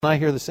When I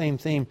hear the same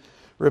theme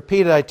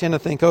repeated, I tend to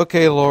think,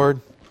 okay,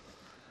 Lord,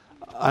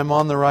 I'm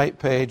on the right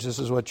page. This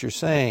is what you're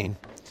saying.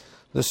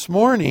 This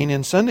morning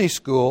in Sunday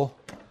school,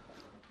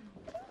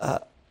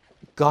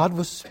 God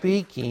was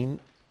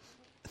speaking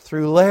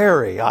through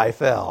Larry, I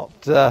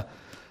felt.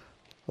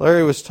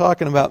 Larry was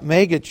talking about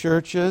mega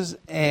churches,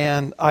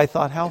 and I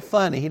thought, how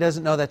funny. He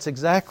doesn't know that's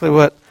exactly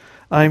what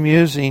I'm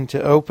using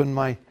to open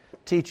my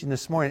teaching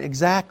this morning.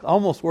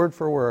 Almost word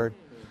for word,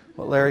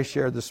 what Larry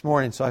shared this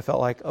morning. So I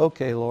felt like,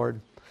 okay, Lord.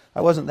 I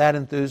wasn't that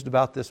enthused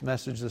about this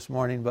message this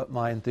morning, but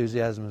my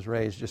enthusiasm was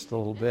raised just a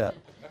little bit.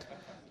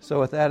 So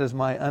with that as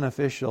my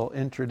unofficial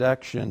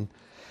introduction,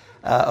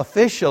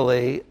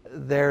 officially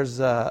there's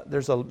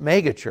a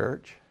mega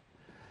church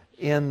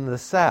in the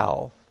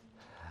South,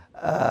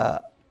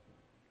 and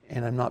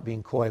I'm not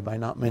being coy by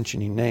not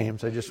mentioning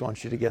names. I just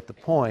want you to get the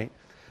point.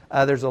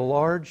 There's a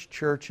large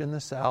church in the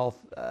South,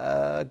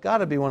 got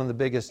to be one of the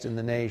biggest in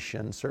the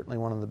nation, certainly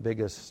one of the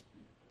biggest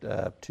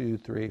 2,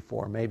 3,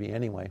 4, maybe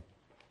anyway.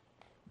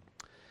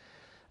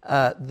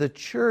 The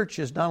church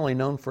is not only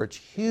known for its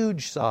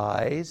huge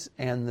size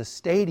and the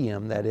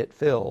stadium that it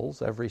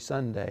fills every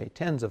Sunday,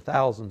 tens of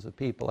thousands of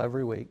people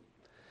every week,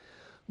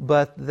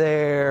 but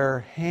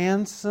their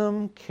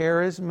handsome,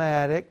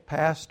 charismatic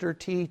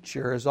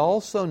pastor-teacher is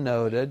also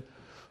noted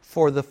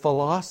for the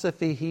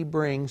philosophy he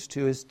brings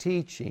to his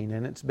teaching,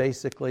 and it's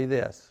basically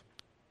this.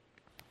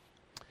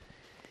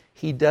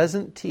 He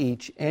doesn't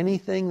teach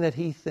anything that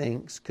he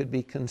thinks could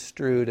be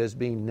construed as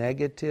being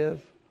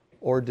negative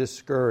or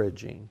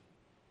discouraging.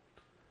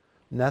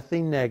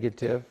 Nothing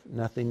negative,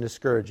 nothing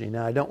discouraging.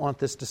 Now, I don't want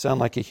this to sound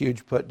like a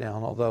huge put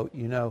down, although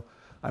you know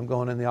I'm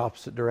going in the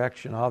opposite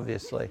direction,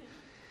 obviously.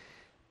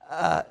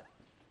 To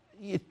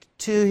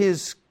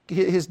his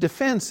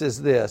defense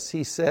is this.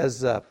 He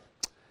says,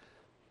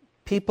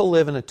 people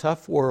live in a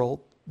tough world.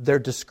 They're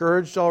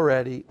discouraged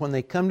already. When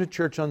they come to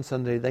church on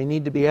Sunday, they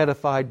need to be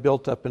edified,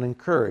 built up, and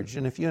encouraged.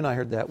 And if you and I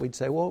heard that, we'd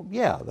say, well,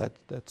 yeah,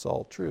 that's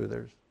all true.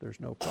 There's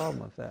no problem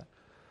with that.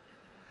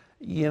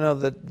 You know,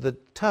 the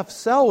tough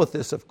sell with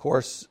this, of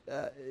course,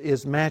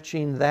 is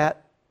matching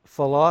that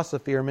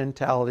philosophy or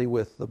mentality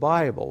with the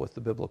Bible, with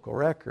the biblical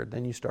record.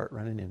 Then you start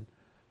running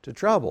into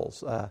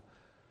troubles.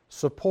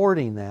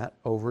 Supporting that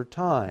over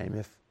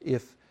time.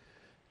 If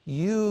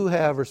you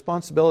have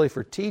responsibility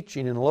for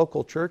teaching in a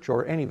local church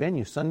or any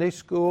venue, Sunday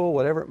school,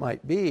 whatever it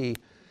might be,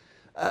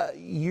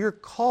 you're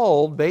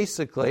called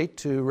basically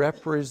to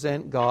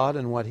represent God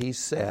and what He's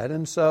said.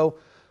 And so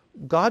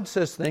God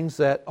says things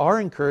that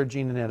are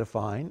encouraging and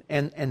edifying,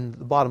 and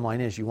the bottom line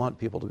is you want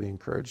people to be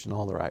encouraged in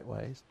all the right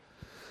ways.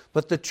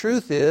 But the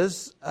truth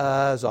is,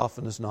 as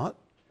often as not,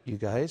 you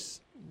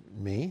guys,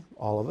 me,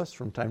 all of us,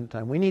 from time to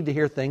time, we need to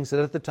hear things that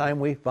at the time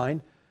we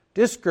find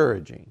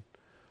discouraging,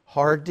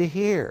 hard to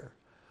hear,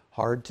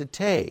 hard to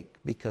take,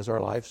 because our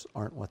lives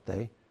aren't what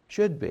they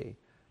should be.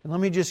 And let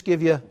me just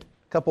give you a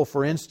couple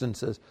for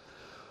instances.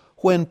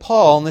 When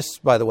Paul, and this,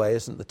 by the way,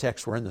 isn't the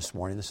text we're in this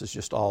morning, this is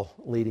just all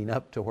leading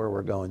up to where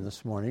we're going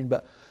this morning,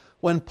 but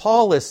when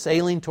Paul is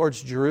sailing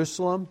towards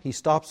Jerusalem, he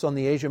stops on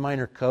the Asia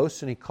Minor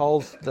coast and he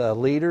calls the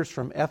leaders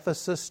from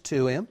Ephesus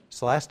to him.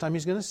 It's the last time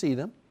he's going to see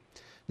them.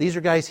 These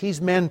are guys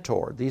he's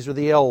mentored. These are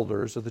the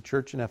elders of the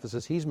church in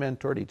Ephesus. He's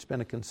mentored. He'd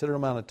spent a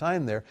considerable amount of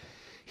time there.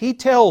 He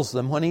tells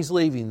them when he's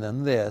leaving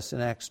them this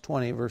in Acts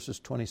 20, verses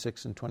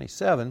 26 and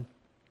 27,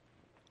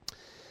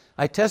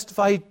 I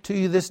testify to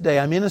you this day,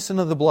 I'm innocent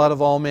of the blood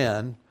of all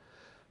men,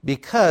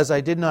 because I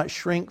did not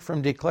shrink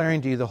from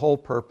declaring to you the whole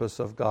purpose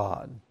of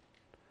God.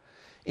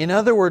 In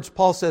other words,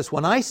 Paul says,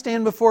 when I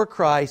stand before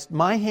Christ,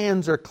 my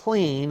hands are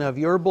clean of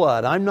your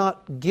blood. I'm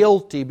not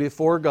guilty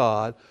before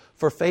God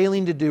for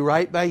failing to do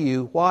right by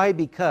you. Why?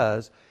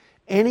 Because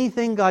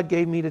anything God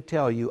gave me to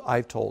tell you,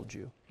 I've told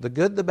you. The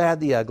good, the bad,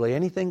 the ugly,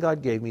 anything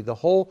God gave me, the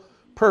whole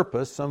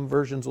purpose, some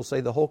versions will say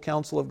the whole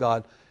counsel of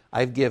God,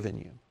 I've given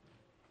you.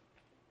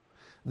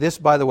 This,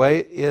 by the way,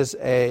 is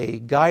a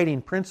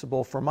guiding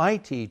principle for my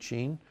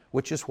teaching,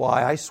 which is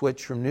why I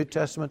switch from New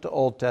Testament to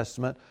Old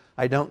Testament.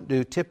 I don't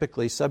do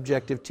typically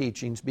subjective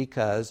teachings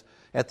because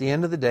at the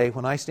end of the day,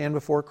 when I stand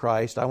before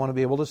Christ, I want to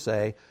be able to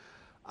say,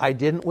 I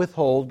didn't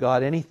withhold,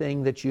 God,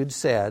 anything that you'd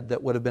said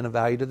that would have been of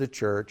value to the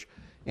church.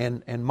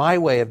 And my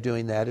way of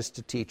doing that is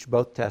to teach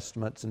both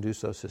Testaments and do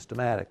so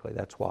systematically.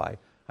 That's why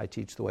I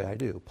teach the way I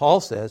do.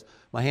 Paul says,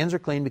 my hands are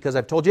clean because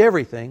I've told you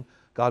everything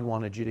God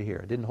wanted you to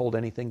hear. I didn't hold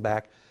anything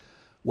back,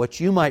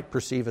 what you might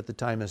perceive at the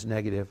time as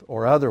negative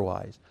or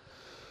otherwise.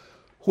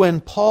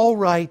 When Paul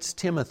writes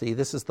Timothy,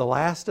 this is the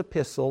last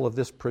epistle of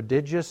this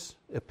prodigious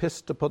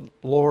epistle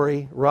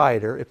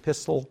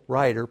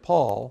writer,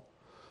 Paul.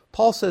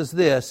 Paul says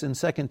this in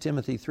 2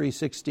 Timothy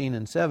 3:16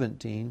 and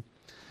 17,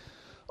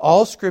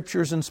 all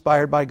Scripture is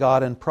inspired by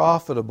God and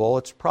profitable.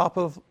 It's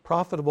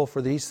profitable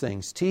for these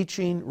things,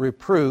 teaching,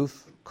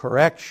 reproof,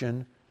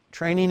 correction,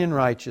 training in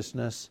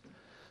righteousness,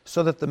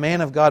 so that the man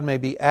of God may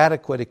be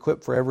adequate,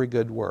 equipped for every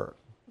good work.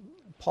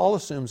 Paul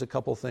assumes a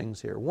couple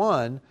things here.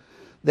 One,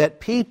 that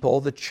people,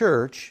 the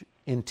church,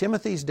 in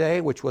Timothy's day,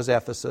 which was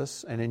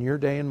Ephesus, and in your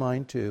day and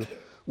mine too,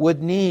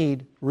 would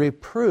need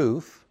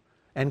reproof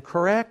and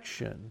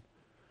correction.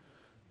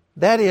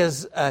 That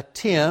is,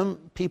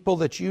 Tim, people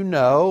that you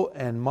know,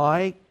 and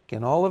Mike,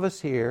 and all of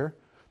us here,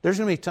 there's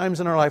going to be times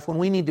in our life when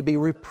we need to be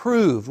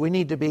reproved. We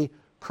need to be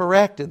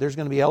corrected. There's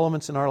going to be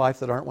elements in our life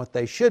that aren't what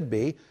they should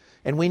be,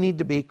 and we need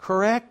to be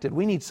corrected.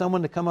 We need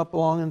someone to come up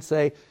along and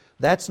say,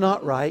 that's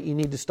not right. You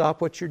need to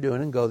stop what you're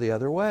doing and go the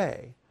other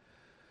way.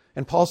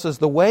 And Paul says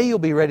the way you'll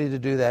be ready to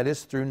do that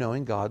is through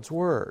knowing God's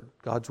Word.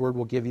 God's Word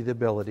will give you the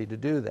ability to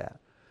do that.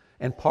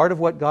 And part of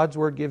what God's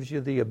Word gives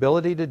you the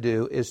ability to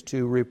do is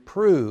to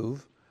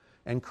reprove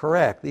and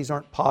correct. These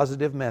aren't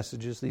positive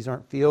messages. These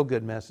aren't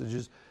feel-good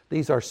messages.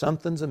 These are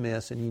something's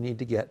amiss and you need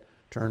to get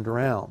turned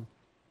around.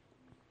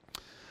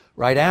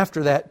 Right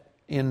after that,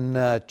 in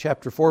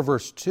chapter 4,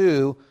 verse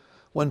 2,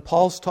 when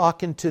Paul's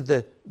talking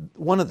to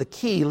one of the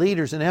key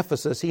leaders in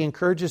Ephesus, he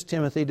encourages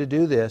Timothy to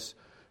do this: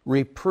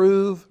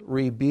 reprove,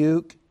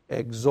 rebuke,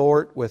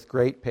 exhort with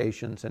great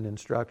patience and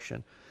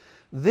instruction.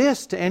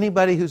 This, to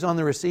anybody who's on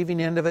the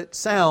receiving end of it,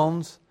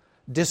 sounds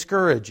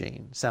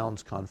discouraging,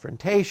 sounds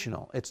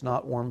confrontational. It's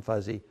not warm,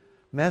 fuzzy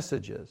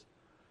messages.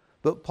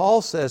 But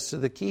Paul says to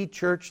the key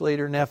church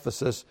leader in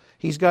Ephesus,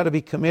 he's got to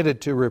be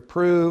committed to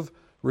reprove,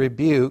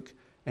 rebuke,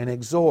 and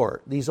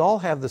exhort. These all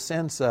have the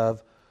sense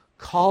of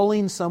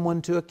calling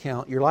someone to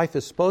account. Your life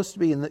is supposed to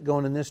be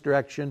going in this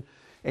direction,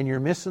 and you're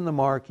missing the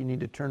mark. You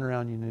need to turn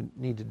around. You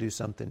need to do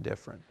something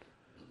different.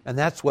 And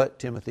that's what,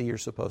 Timothy, you're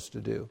supposed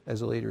to do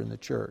as a leader in the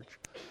church.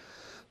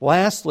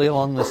 Lastly,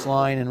 along this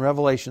line, in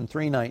Revelation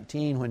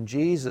 3:19, when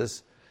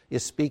Jesus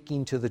is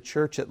speaking to the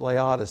church at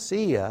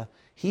Laodicea,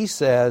 he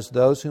says,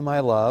 those whom I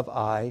love,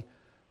 I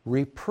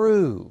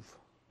reprove.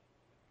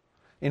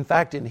 In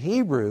fact, in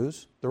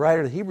Hebrews, the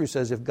writer of the Hebrews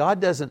says, if God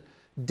doesn't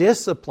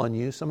discipline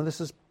you, some of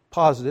this is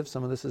positive,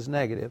 some of this is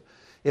negative.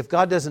 If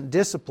God doesn't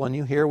discipline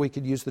you, here we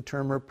could use the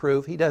term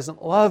reprove, He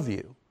doesn't love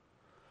you.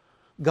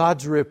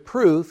 God's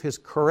reproof, His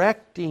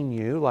correcting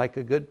you like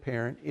a good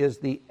parent, is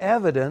the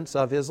evidence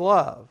of His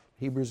love.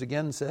 Hebrews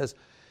again says,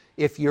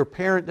 if your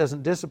parent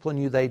doesn't discipline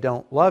you, they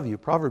don't love you.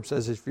 Proverbs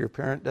says, if your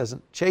parent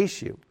doesn't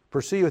chase you,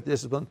 pursue you with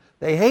discipline,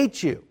 they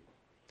hate you.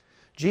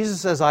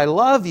 Jesus says, I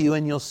love you,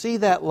 and you'll see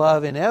that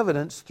love in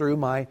evidence through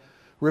my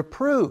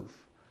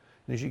reproof.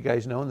 And as you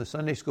guys know, in the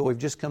Sunday school, we've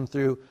just come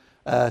through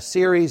a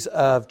series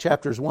of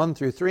chapters 1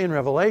 through 3 in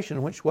Revelation,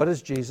 in which what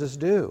does Jesus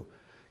do?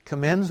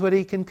 Commends what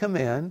He can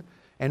commend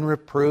and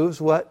reproves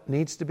what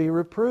needs to be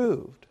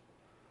reproved.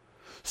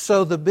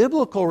 So the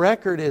biblical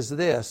record is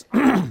this.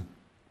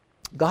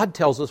 God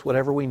tells us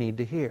whatever we need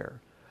to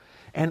hear.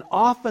 And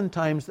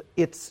oftentimes,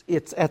 it's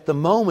at the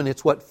moment,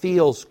 it's what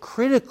feels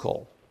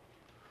critical.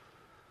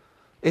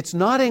 It's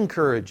not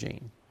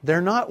encouraging.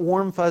 They're not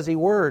warm, fuzzy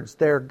words.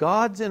 They're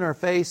God's in our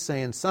face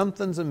saying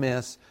something's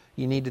amiss,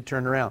 you need to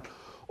turn around.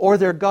 Or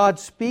they're God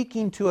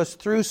speaking to us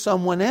through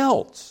someone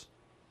else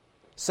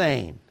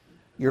saying,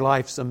 your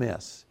life's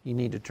amiss, you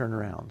need to turn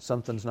around.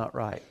 Something's not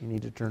right, you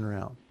need to turn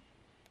around.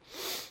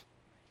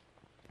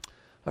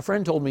 A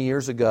friend told me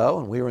years ago,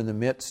 and we were in the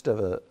midst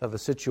of a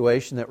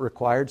situation that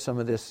required some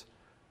of this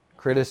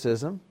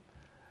criticism.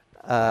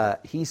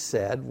 He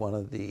said one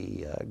of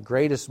the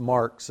greatest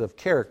marks of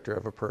character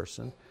of a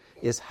person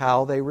is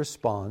how they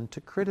respond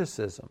to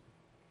criticism.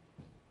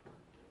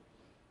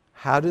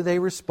 How do they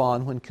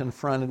respond when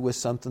confronted with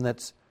something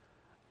that's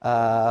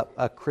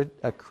a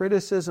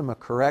criticism, a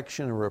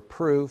correction, a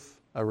reproof,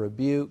 a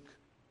rebuke?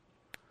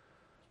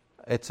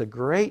 It's a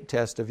great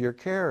test of your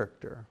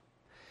character.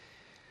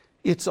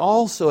 It's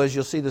also, as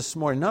you'll see this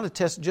morning, not a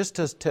test, just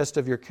a test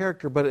of your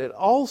character, but it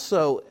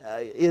also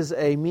is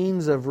a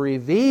means of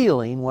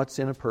revealing what's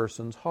in a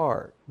person's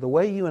heart. The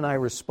way you and I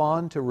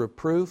respond to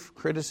reproof,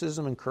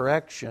 criticism, and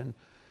correction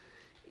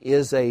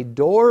is a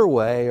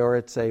doorway, or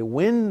it's a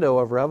window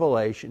of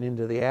revelation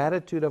into the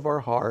attitude of our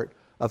heart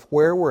of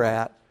where we're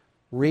at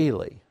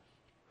really.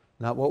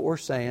 Not what we're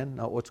saying,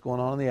 not what's going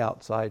on the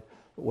outside,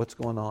 but what's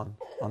going on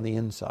the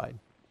inside.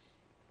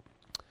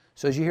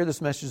 So as you hear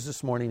this message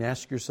this morning,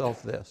 ask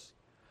yourself this.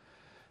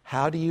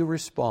 How do you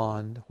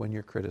respond when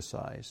you're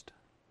criticized?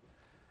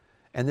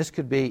 And this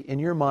could be, in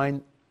your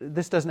mind,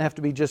 this doesn't have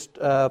to be just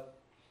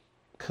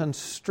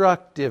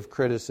constructive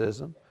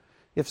criticism.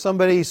 If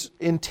somebody's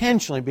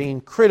intentionally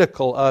being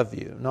critical of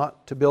you,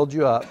 not to build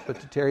you up, but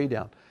to tear you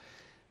down,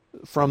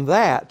 from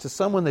that to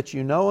someone that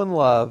you know and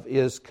love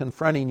is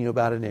confronting you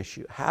about an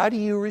issue. How do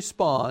you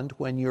respond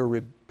when you're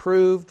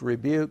reproved,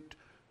 rebuked,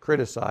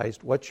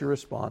 criticized? What's your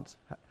response?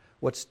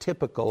 What's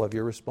typical of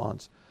your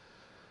response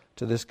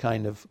to this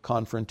kind of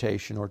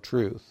confrontation or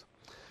truth?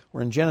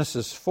 We're in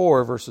Genesis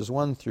 4, verses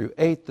 1 through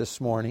 8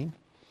 this morning.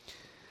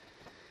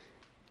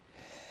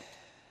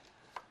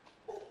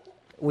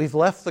 We've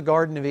left the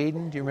Garden of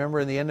Eden. Do you remember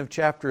in the end of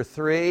chapter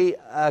 3,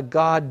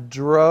 God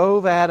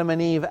drove Adam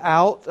and Eve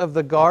out of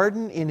the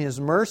garden in His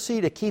mercy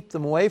to keep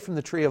them away from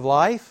the tree of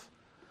life,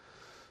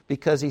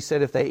 because He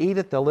said if they eat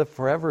it, they'll live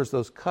forever as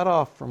those cut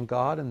off from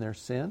God in their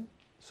sin.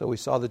 So we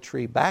saw the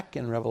tree back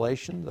in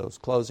Revelation, those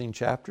closing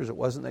chapters. It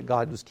wasn't that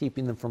God was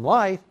keeping them from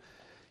life.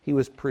 He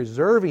was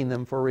preserving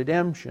them for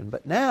redemption.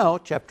 But now,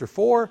 chapter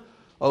 4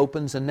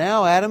 opens, and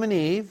now Adam and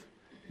Eve,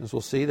 As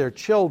we'll see, their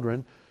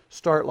children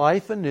start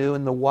life anew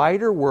in the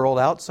wider world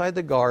outside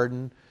the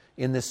garden,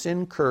 in the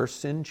sin-cursed,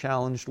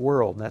 sin-challenged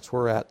world. And that's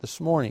where we're at this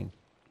morning.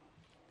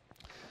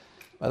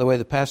 By the way,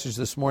 the passage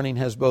this morning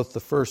has both the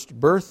first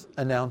birth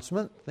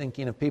announcement,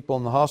 thinking of people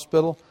in the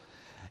hospital,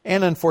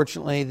 and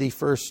unfortunately the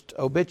first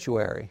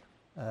obituary,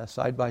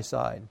 side by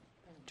side.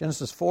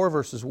 Genesis 4,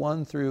 verses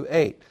 1 through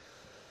 8.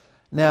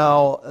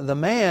 Now, the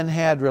man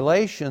had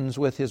relations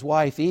with his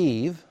wife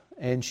Eve,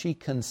 and she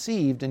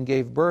conceived and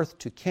gave birth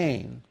to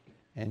Cain.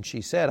 And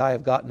she said, I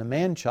have gotten a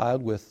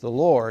man-child with the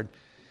Lord.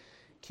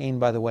 Cain,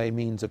 by the way,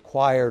 means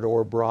acquired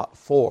or brought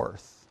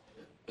forth.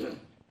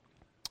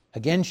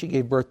 Again, she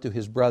gave birth to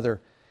his brother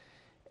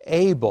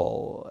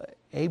Abel.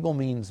 Abel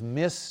means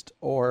mist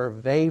or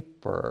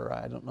vapor.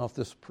 I don't know if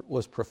this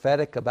was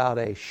prophetic about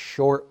a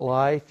short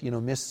life. You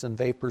know, mists and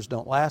vapors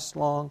don't last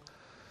long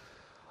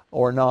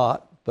or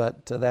not,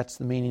 but that's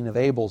the meaning of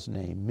Abel's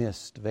name,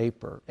 mist,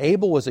 vapor.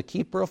 Abel was a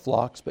keeper of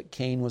flocks, but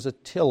Cain was a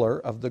tiller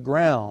of the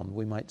ground,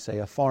 we might say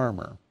a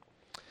farmer.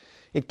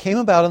 It came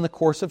about in the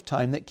course of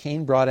time that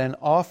Cain brought an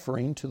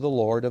offering to the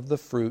Lord of the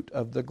fruit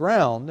of the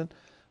ground. And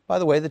by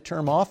the way, the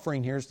term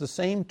offering here is the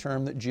same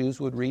term that Jews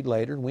would read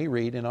later, and we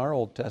read in our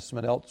Old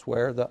Testament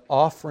elsewhere, the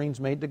offerings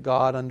made to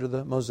God under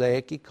the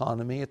Mosaic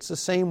economy. It's the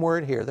same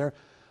word here. They're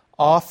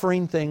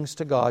offering things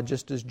to God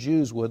just as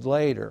Jews would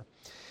later.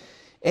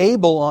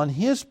 Abel, on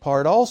his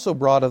part, also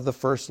brought of the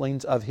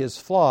firstlings of his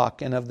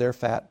flock and of their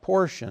fat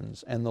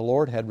portions. And the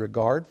Lord had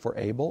regard for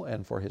Abel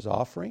and for his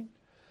offering.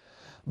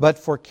 But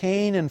for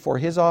Cain and for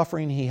his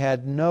offering he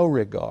had no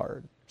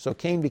regard. So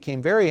Cain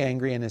became very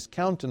angry, and his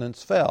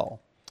countenance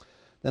fell.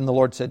 Then the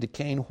Lord said to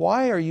Cain,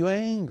 Why are you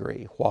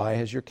angry? Why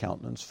has your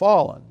countenance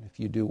fallen?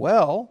 If you do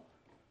well,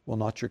 will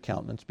not your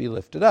countenance be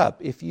lifted up?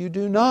 If you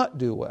do not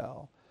do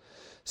well,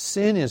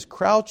 sin is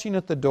crouching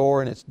at the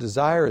door, and its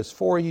desire is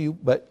for you,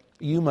 but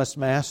you must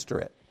master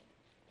it.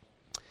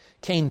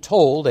 Cain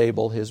told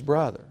Abel his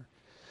brother.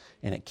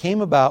 And it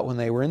came about when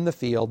they were in the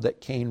field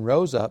that Cain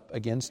rose up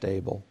against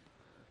Abel,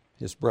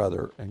 his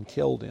brother, and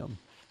killed him.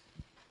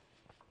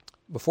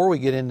 Before we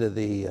get into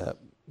the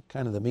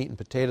kind of the meat and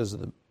potatoes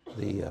of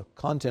the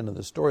content of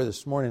the story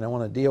this morning, I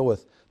want to deal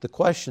with the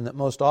question that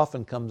most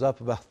often comes up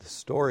about the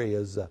story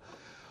is,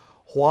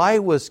 why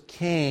was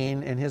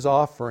Cain and his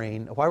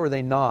offering, why were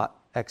they not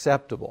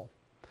acceptable?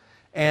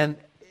 And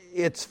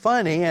it's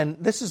funny, and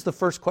this is the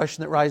first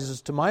question that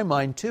rises to my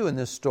mind too in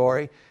this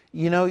story.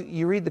 You know,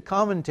 you read the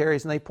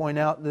commentaries and they point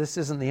out this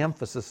isn't the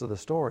emphasis of the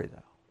story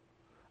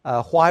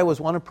though. Why was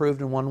one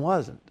approved and one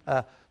wasn't?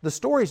 The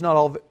story's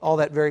not all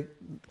that very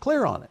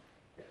clear on it.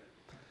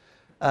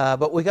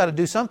 But we got to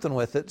do something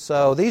with it.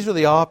 So these are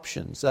the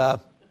options.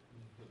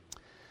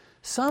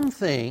 Some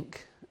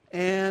think,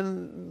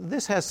 and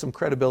this has some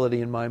credibility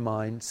in my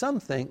mind,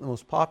 some think the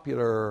most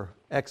popular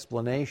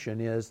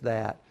explanation is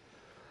that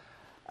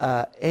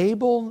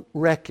Abel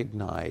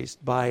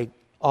recognized by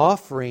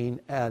offering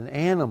an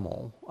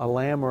animal, a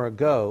lamb or a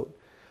goat,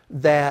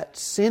 that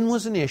sin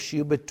was an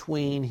issue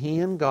between he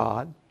and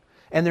God,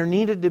 and there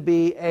needed to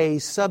be a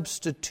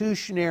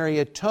substitutionary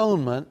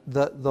atonement.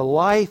 The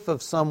life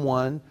of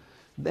someone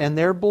and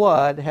their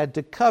blood had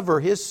to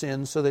cover his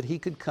sins so that he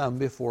could come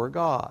before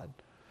God.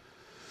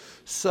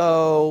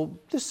 So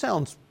this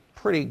sounds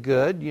pretty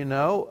good, you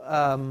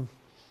know.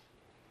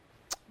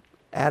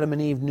 Adam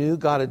and Eve knew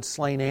God had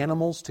slain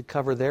animals to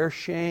cover their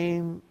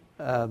shame.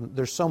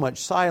 There's so much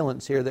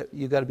silence here that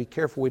you've got to be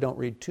careful we don't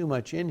read too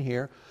much in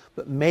here.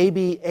 But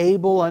maybe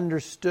Abel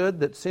understood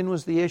that sin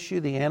was the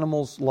issue. The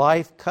animal's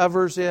life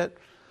covers it.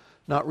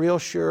 Not real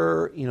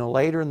sure. You know,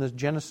 later in the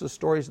Genesis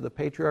stories of the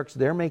patriarchs,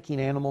 they're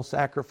making animal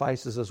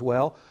sacrifices as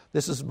well.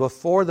 This is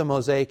before the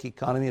Mosaic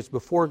economy. It's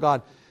before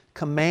God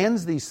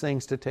commands these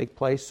things to take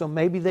place. So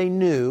maybe they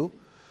knew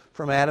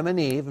from Adam and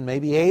Eve, and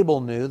maybe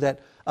Abel knew that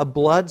a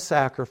blood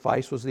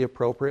sacrifice was the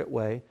appropriate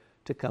way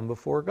to come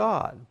before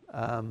God.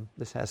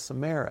 This has some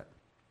merit.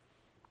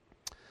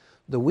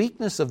 The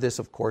weakness of this,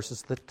 of course,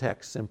 is the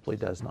text simply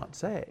does not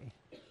say.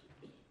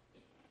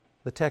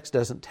 The text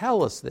doesn't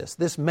tell us this.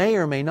 This may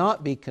or may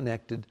not be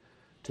connected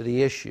to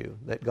the issue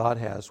that God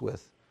has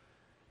with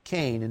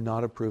Cain in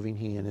not approving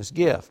he and his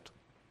gift.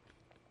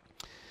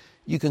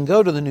 You can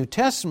go to the New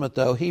Testament,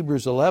 though,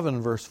 Hebrews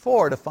 11, verse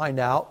 4, to find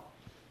out,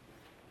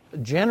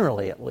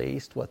 generally at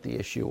least, what the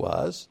issue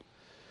was.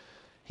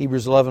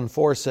 Hebrews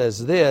 11:4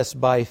 says this,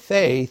 By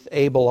faith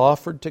Abel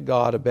offered to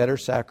God a better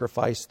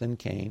sacrifice than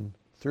Cain,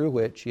 through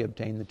which he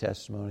obtained the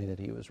testimony that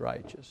he was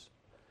righteous.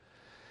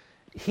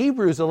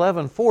 Hebrews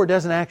 11:4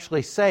 doesn't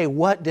actually say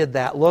what did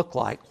that look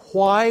like.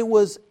 Why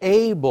was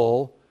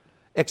Abel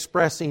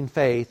expressing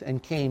faith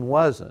and Cain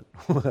wasn't?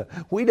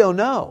 We don't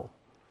know.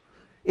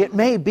 It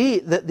may be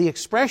that the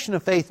expression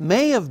of faith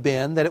may have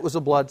been that it was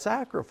a blood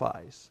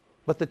sacrifice,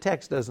 but the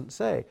text doesn't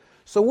say.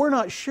 So we're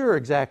not sure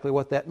exactly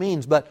what that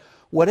means, but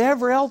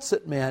whatever else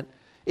it meant,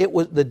 it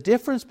was the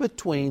difference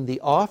between the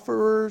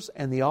offerers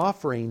and the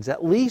offerings,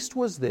 at least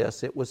was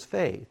this, it was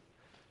faith.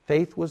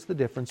 Faith was the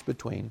difference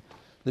between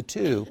the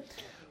two.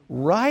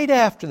 Right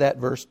after that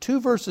verse, 2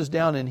 verses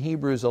down in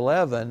Hebrews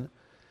 11,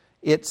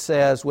 it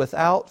says,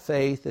 without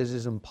faith it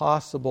is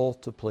impossible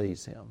to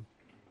please Him.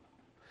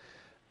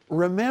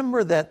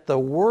 Remember that the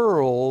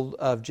world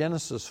of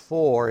Genesis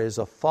 4 is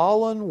a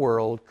fallen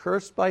world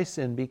cursed by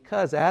sin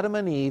because Adam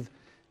and Eve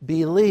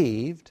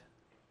believed,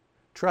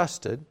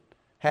 trusted,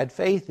 had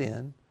faith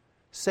in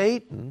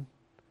Satan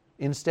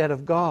instead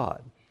of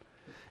God.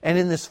 And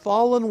in this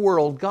fallen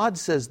world, God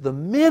says the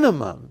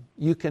minimum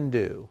you can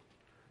do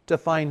to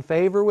find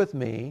favor with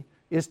me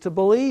is to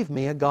believe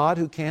me, a God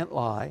who can't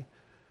lie,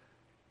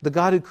 the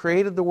God who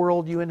created the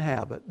world you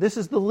inhabit. This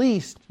is the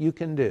least you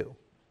can do,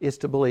 is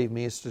to believe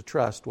me, is to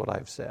trust what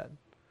I've said.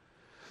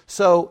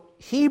 So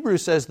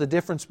Hebrews says the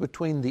difference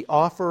between the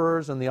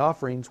offerers and the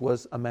offerings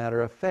was a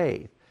matter of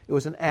faith. It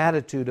was an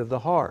attitude of the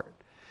heart.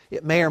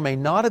 It may or may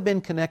not have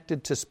been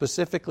connected to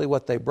specifically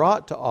what they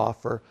brought to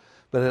offer,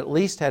 but it at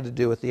least had to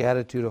do with the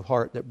attitude of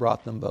heart that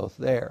brought them both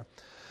there.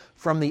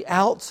 From the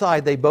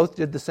outside, they both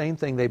did the same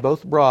thing. They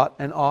both brought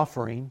an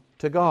offering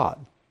to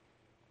God.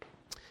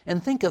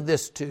 And think of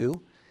this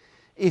too.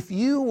 If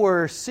you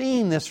were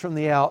seeing this from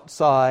the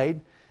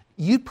outside,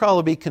 you'd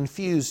probably be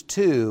confused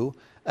too.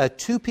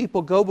 Two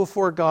people go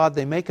before God,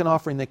 they make an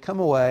offering, they come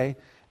away,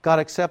 God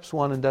accepts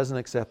one and doesn't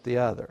accept the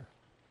other.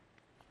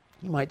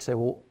 You might say,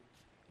 well,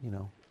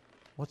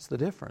 what's the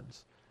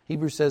difference?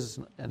 Hebrews says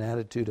an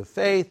attitude of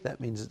faith. That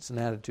means it's an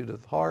attitude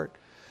of heart.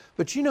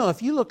 But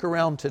if you look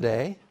around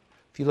today,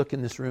 if you look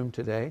in this room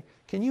today,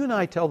 can you and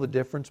I tell the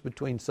difference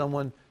between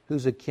someone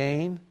who's a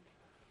Cain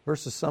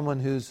versus someone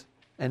who's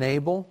an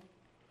Abel?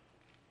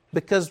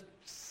 Because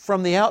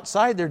from the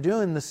outside, they're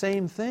doing the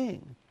same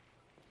thing,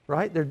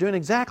 right? They're doing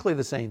exactly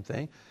the same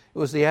thing. It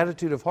was the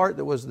attitude of heart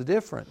that was the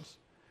difference.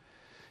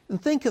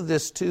 And think of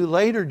this too.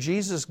 Later,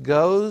 Jesus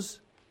goes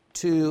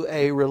to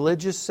a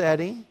religious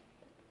setting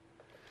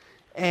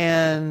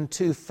and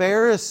to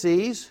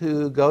Pharisees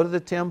who go to the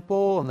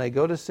temple and they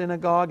go to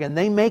synagogue and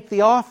they make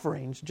the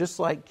offerings just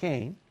like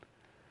Cain.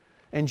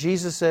 And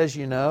Jesus says,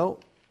 you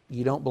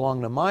don't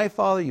belong to my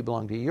Father, you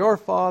belong to your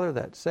father,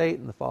 that's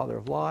Satan, the father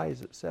of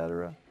lies,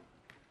 etc.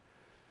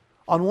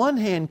 On one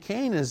hand,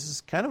 Cain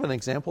is kind of an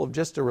example of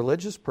just a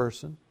religious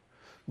person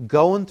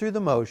going through the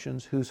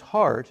motions whose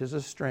heart is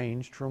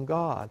estranged from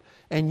God.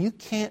 And you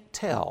can't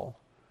tell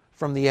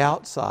from the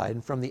outside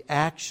and from the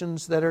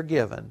actions that are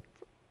given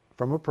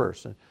from a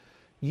person,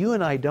 you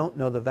and I don't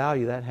know the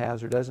value that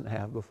has or doesn't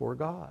have before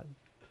God.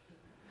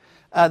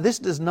 This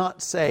does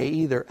not say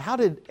either, how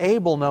did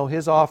Abel know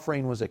his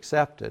offering was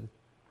accepted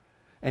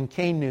and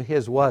Cain knew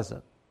his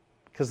wasn't?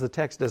 Because the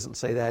text doesn't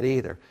say that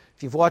either.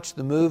 If you've watched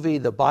the movie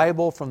The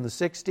Bible from the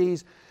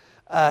 60s,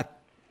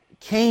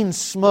 Cain's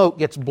smoke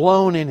gets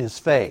blown in his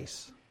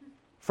face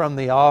from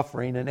the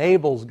offering and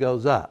Abel's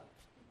goes up.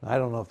 I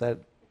don't know if that,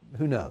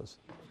 who knows?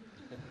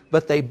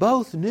 But they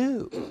both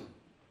knew.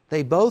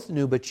 They both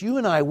knew, but you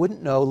and I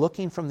wouldn't know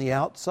looking from the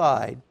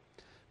outside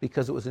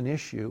because it was an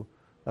issue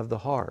of the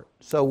heart.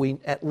 So we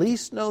at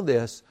least know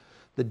this,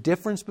 the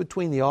difference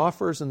between the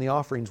offers and the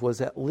offerings was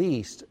at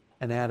least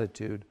an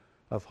attitude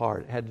of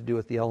heart. It had to do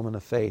with the element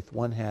of faith.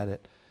 One had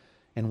it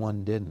and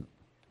one didn't.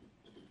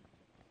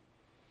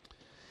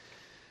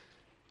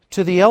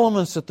 To the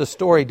elements that the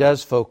story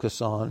does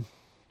focus on,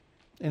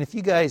 and if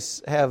you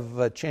guys have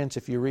a chance,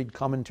 if you read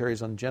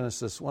commentaries on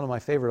Genesis, one of my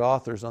favorite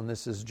authors on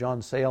this is John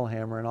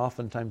Sailhammer, and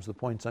oftentimes the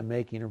points I'm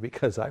making are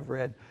because I've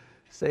read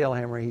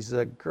Sailhammer. He's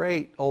a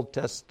great Old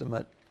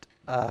Testament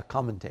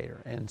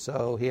commentator, and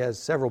so he has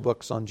several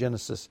books on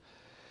Genesis,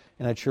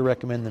 and I'd sure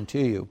recommend them to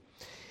you.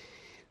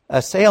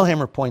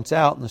 Sailhammer points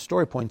out, and the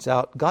story points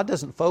out, God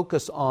doesn't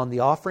focus on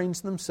the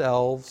offerings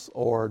themselves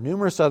or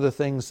numerous other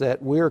things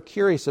that we're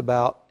curious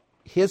about.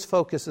 His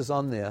focus is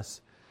on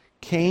this: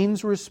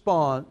 Cain's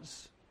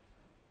response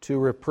to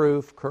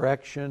reproof,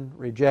 correction,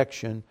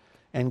 rejection,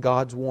 and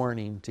God's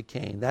warning to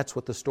Cain. That's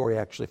what the story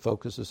actually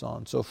focuses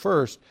on. So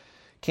first,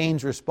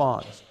 Cain's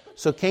response.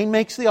 So Cain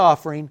makes the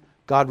offering,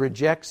 God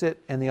rejects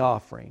it and the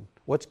offering.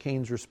 What's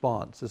Cain's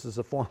response? This is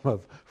a form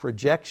of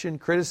rejection,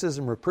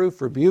 criticism, reproof,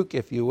 rebuke,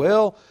 if you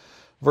will.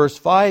 Verse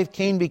 5,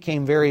 Cain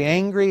became very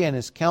angry and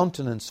his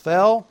countenance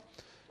fell.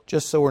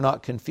 Just so we're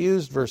not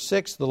confused, verse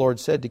 6, the Lord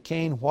said to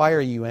Cain, "Why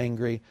are you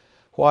angry?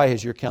 Why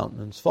has your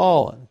countenance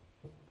fallen?"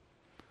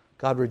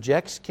 God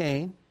rejects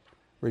Cain,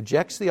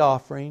 rejects the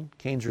offering.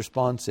 Cain's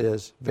response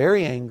is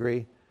very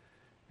angry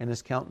and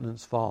his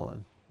countenance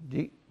fallen.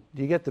 Do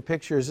you get the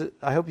picture?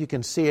 I hope you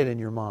can see it in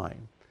your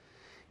mind.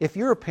 If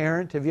you're a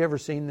parent, have you ever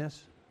seen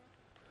this?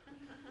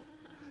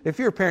 If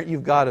you're a parent,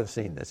 you've got to have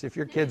seen this, if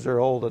your kids are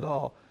old at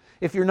all.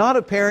 If you're not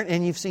a parent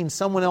and you've seen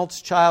someone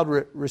else's child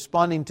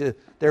responding to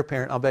their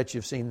parent, I'll bet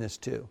you've seen this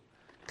too.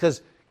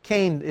 Because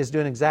Cain is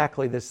doing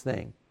exactly this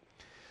thing.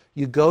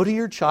 You go to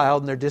your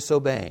child and they're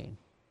disobeying.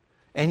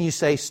 And you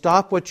say,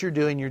 stop what you're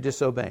doing, you're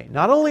disobeying.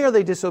 Not only are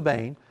they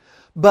disobeying,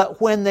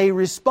 but when they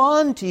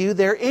respond to you,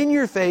 they're in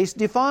your face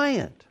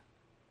defiant.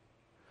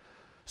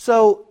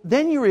 So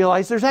then you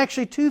realize there's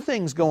actually two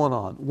things going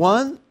on.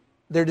 One,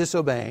 they're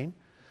disobeying.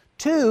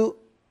 Two,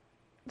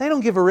 they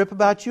don't give a rip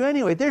about you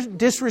anyway. They're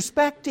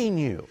disrespecting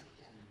you.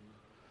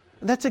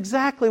 And that's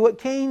exactly what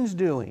Cain's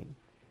doing.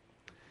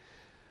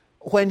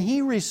 when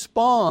he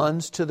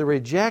responds to the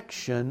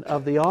rejection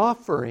of the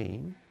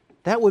offering,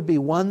 that would be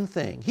one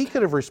thing. He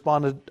could have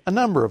responded a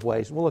number of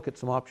ways. We'll look at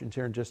some options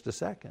here in just a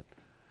second.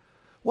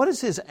 What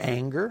is his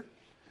anger?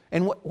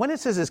 And when it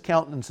says his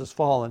countenance has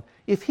fallen,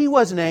 if he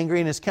wasn't angry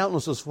and his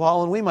countenance was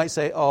fallen, we might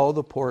say, oh,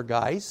 the poor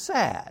guy, he's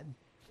sad.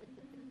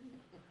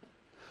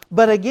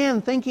 But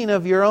again, thinking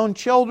of your own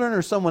children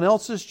or someone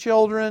else's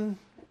children,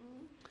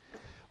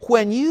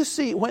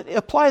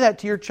 apply that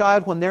to your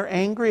child when they're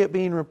angry at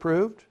being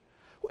reproved.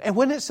 And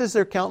when it says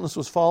their countenance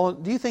was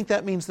fallen, do you think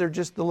that means they're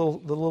just the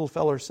little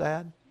feller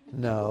sad?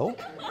 No.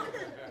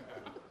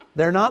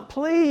 They're not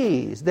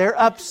pleased. They're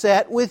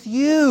upset with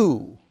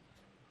you.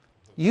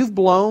 You've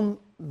blown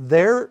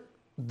their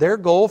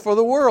goal for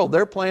the world,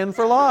 their plan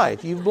for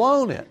life. You've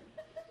blown it.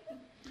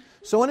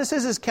 So when it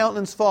says his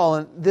countenance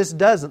fallen,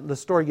 the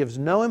story gives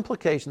no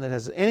implication that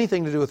has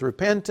anything to do with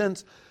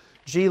repentance.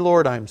 Gee,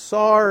 Lord, I'm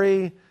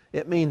sorry.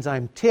 It means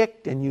I'm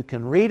ticked and you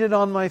can read it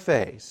on my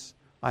face.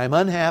 I'm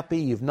unhappy.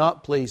 You've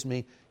not pleased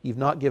me. You've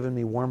not given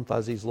me warm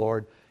fuzzies,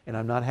 Lord, and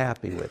I'm not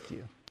happy with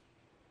you.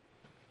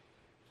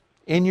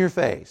 In your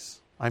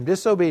face. I'm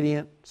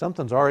disobedient.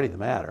 Something's already the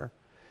matter.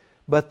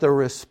 But the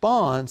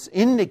response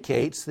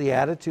indicates the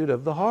attitude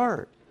of the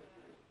heart.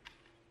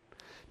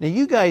 Now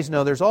you guys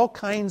know there's all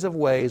kinds of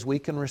ways we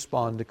can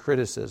respond to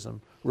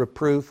criticism,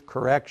 reproof,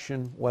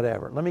 correction,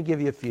 whatever. Let me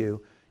give you a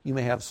few. You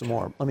may have some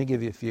more. Let me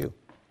give you a few.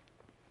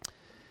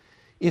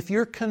 If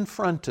you're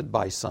confronted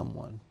by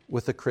someone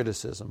with a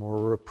criticism or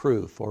a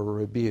reproof or a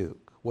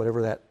rebuke,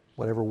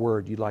 whatever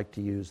word you'd like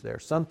to use there,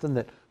 something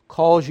that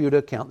calls you to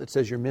account, that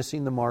says you're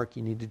missing the mark,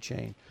 you need to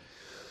change.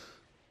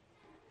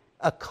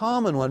 A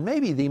common one,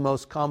 maybe the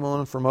most common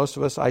one for most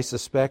of us, I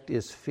suspect,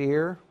 is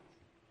fear.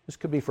 This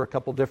could be for a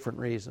couple different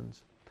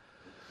reasons.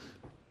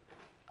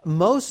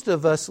 Most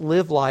of us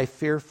live life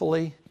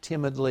fearfully,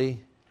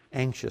 timidly,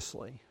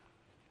 anxiously.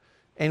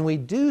 And we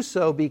do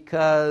so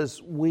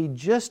because we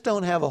just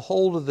don't have a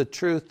hold of the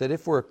truth that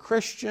if we're a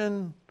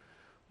Christian,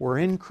 we're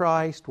in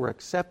Christ, we're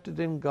accepted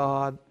in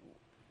God,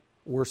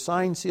 we're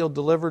signed, sealed,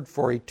 delivered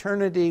for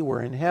eternity,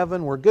 we're in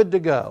heaven, we're good to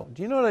go.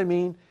 Do you know what I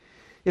mean?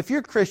 If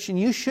you're a Christian,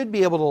 you should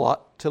be able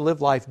to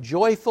live life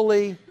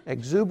joyfully,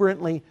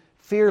 exuberantly,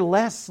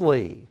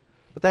 fearlessly.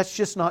 But that's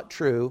just not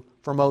true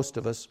for most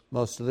of us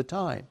most of the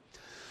time.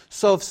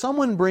 So if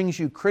someone brings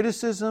you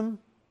criticism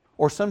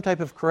or some type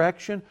of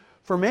correction,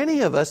 for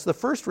many of us, the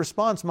first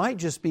response might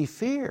just be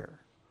fear.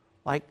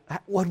 Like,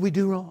 what did we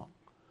do wrong?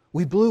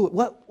 We blew it.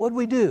 What did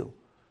we do?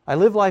 I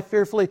live life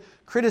fearfully.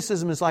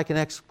 Criticism is like an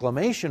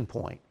exclamation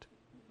point.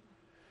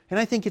 And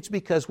I think it's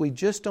because we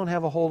just don't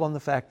have a hold on the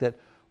fact that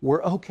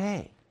we're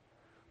okay.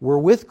 We're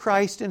with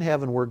Christ in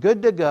heaven. We're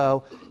good to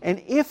go.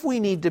 And if we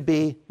need to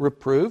be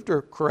reproved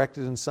or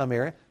corrected in some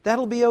area,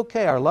 that'll be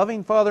okay. Our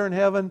loving Father in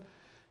heaven,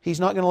 He's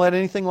not going to let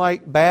anything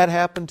like bad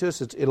happen to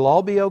us. It'll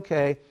all be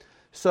okay.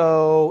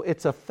 So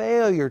it's a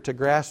failure to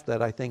grasp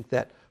that, I think,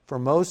 that for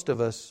most of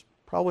us,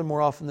 probably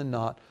more often than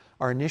not,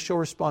 our initial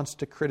response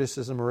to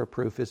criticism or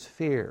reproof is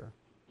fear,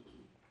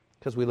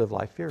 because we live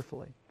life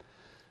fearfully.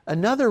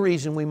 Another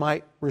reason we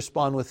might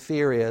respond with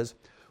fear is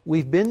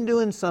we've been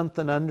doing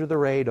something under the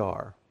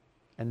radar,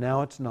 and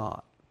now it's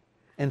not.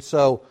 And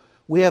so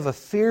we have a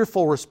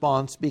fearful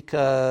response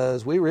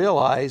because we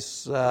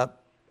realize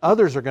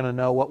others are going to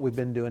know what we've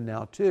been doing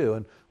now too,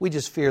 and we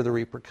just fear the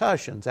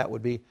repercussions. That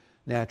would be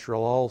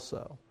natural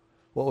also.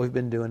 What we've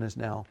been doing is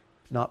now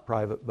not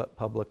private but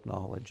public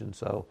knowledge, and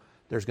so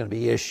there's going to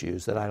be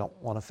issues that I don't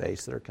want to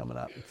face that are coming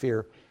up.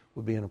 Fear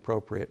would be an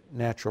appropriate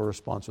natural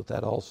response with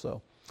that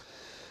also.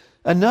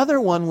 Another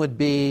one would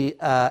be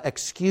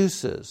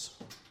excuses.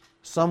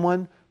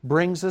 Someone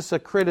brings us a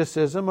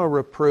criticism, a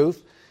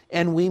reproof,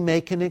 and we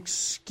make an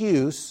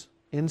excuse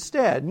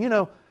instead. You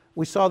know,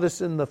 we saw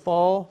this in the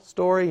fall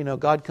story. You know,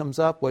 God comes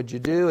up, what'd you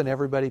do? And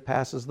everybody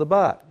passes the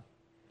buck.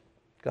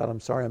 God, I'm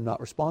sorry, I'm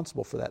not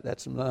responsible for that.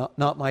 That's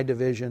not my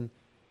division,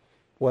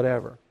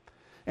 whatever.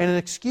 And an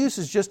excuse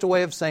is just a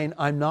way of saying,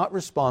 I'm not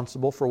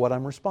responsible for what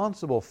I'm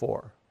responsible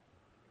for.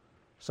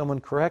 Someone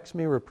corrects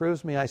me,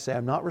 reproves me, I say,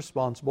 I'm not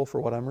responsible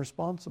for what I'm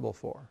responsible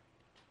for.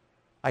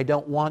 I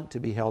don't want to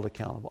be held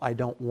accountable. I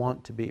don't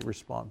want to be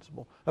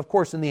responsible. Of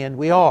course, in the end,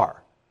 we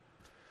are.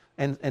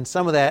 And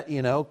some of that,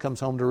 you know, comes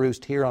home to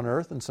roost here on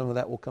earth, and some of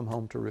that will come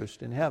home to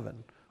roost in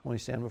heaven when we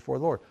stand before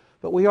the Lord.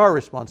 But we are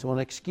responsible. An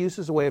excuse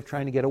is a way of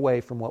trying to get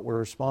away from what we're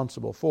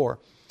responsible for.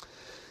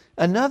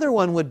 Another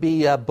one would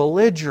be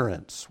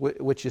belligerence,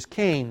 which is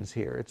Cain's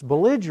here. It's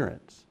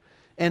belligerence.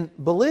 And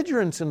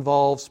belligerence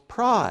involves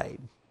pride.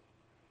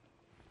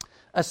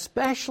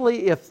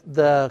 Especially if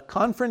the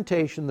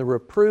confrontation, the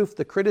reproof,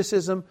 the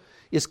criticism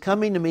is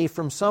coming to me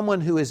from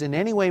someone who is in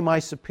any way my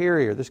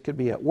superior. This could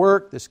be at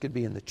work, this could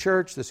be in the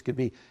church, this could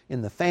be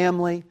in the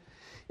family.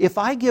 If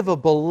I give a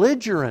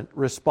belligerent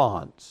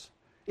response,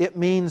 it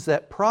means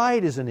that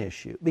pride is an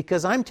issue,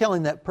 because I'm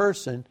telling that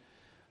person,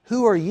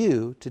 who are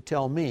you to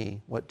tell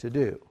me what to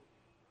do?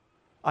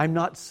 I'm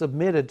not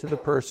submitted to the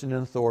person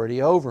in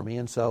authority over me,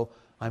 and so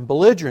I'm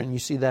belligerent. You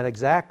see that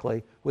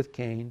exactly with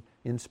Cain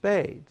in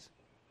spades.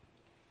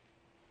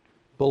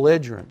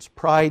 belligerence.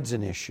 Pride's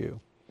an issue.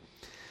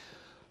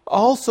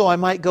 Also, I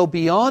might go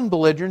beyond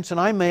belligerence and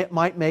I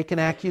might make an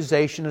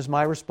accusation as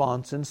my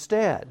response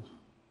instead.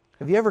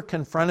 Have you ever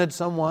confronted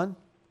someone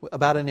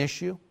about an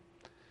issue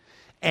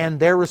and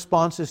their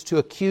response is to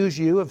accuse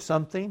you of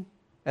something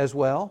as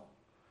well?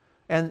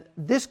 And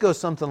this goes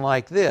something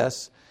like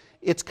this.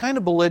 It's kind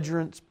of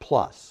belligerence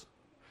plus.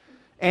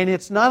 And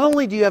it's not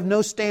only do you have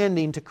no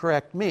standing to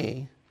correct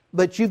me,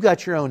 but you've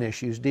got your own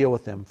issues. Deal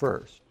with them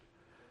first.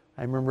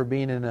 I remember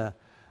being in a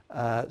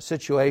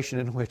situation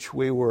in which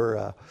we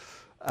were...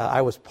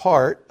 I was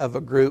part of a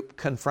group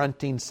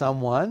confronting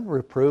someone,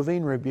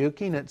 reproving,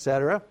 rebuking,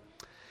 etc.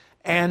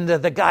 And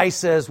the guy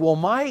says, well,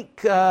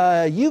 Mike,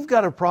 you've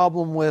got a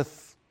problem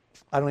with,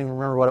 I don't even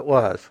remember what it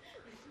was.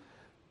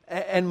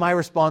 And my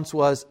response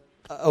was,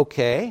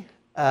 okay,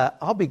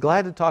 I'll be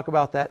glad to talk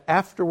about that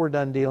after we're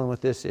done dealing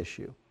with this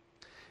issue.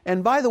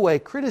 And by the way,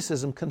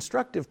 criticism,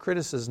 constructive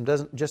criticism,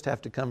 doesn't just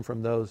have to come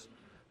from those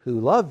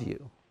who love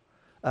you.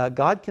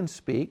 God can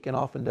speak, and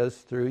often does,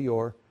 through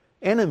your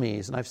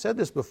enemies. And I've said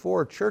this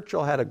before,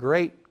 Churchill had a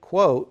great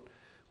quote,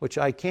 which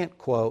I can't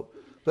quote,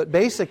 but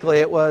basically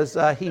it was,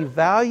 he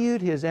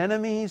valued his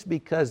enemies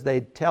because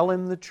they'd tell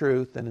him the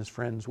truth and his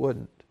friends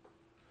wouldn't.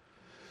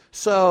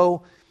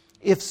 So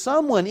if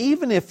someone,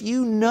 even if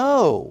you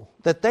know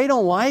that they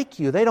don't like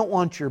you, they don't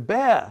want your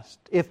best,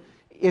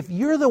 if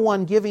you're the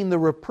one giving the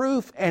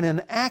reproof and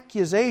an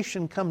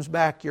accusation comes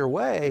back your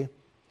way,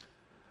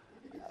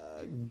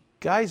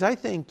 guys, I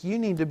think you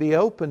need to be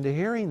open to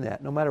hearing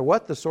that, no matter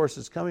what the source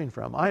is coming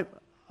from. I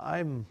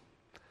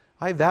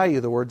value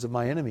the words of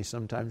my enemies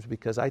sometimes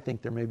because I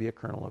think there may be a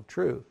kernel of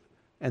truth.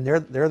 And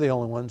they're the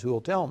only ones who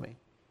will tell me,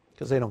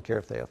 because they don't care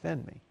if they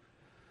offend me.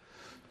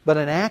 But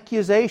an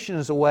accusation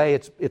is a way,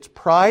 it's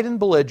pride and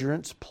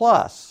belligerence,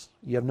 plus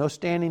you have no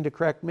standing to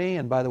correct me,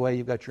 and by the way,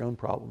 you've got your own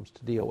problems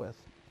to deal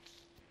with.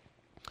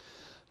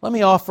 Let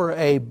me offer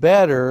a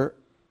better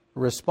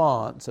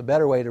response, a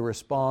better way to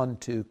respond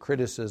to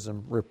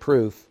criticism,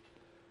 reproof,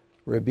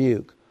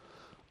 rebuke.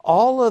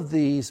 All of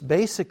these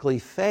basically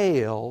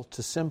fail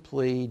to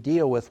simply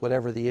deal with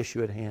whatever the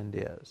issue at hand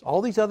is.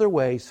 All these other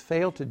ways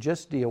fail to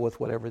just deal with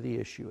whatever the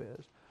issue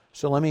is.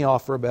 So let me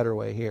offer a better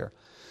way here.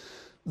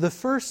 The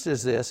first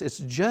is this: it's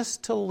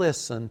just to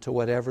listen to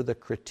whatever the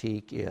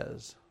critique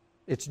is.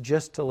 It's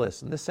just to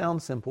listen. This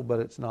sounds simple, but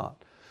it's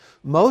not.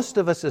 Most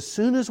of us, as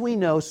soon as we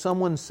know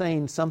someone's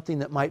saying something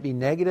that might be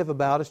negative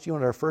about us, do you know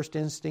what our first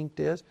instinct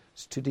is?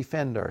 It's to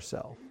defend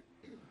ourselves.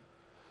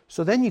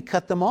 So then you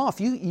cut them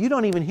off. You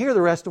don't even hear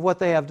the rest of what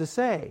they have to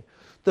say.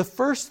 The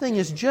first thing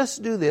is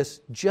just do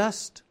this.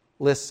 Just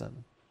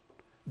listen.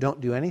 Don't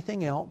do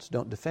anything else.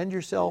 Don't defend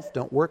yourself.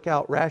 Don't work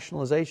out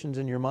rationalizations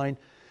in your mind.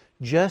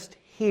 Just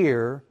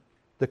hear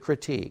the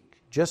critique.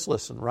 Just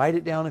listen. Write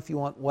it down if you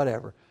want,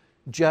 whatever.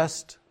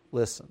 Just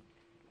listen.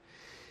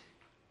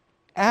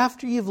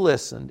 After you've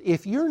listened,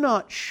 if you're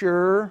not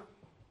sure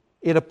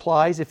it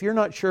applies, if you're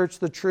not sure it's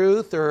the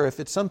truth, or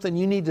if it's something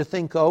you need to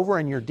think over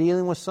and you're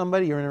dealing with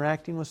somebody, you're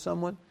interacting with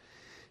someone,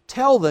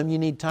 tell them you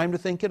need time to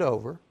think it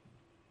over.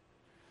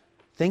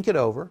 Think it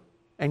over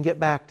and get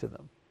back to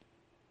them.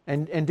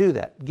 And do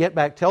that. Get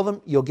back. Tell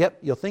them you'll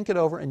think it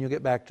over and you'll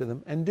get back to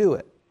them and do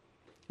it.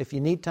 If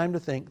you need time to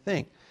think,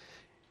 think.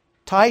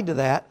 Tied to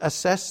that,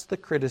 assess the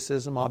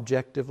criticism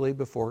objectively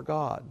before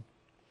God.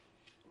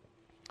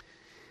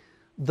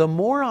 The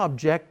more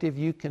objective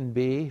you can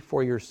be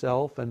for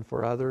yourself and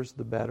for others,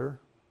 the better.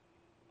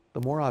 The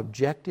more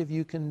objective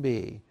you can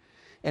be.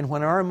 And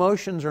when our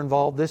emotions are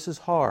involved, this is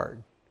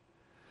hard.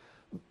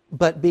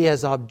 But be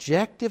as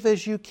objective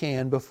as you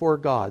can before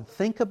God.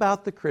 Think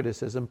about the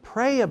criticism.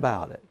 Pray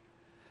about it.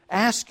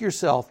 Ask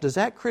yourself, does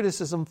that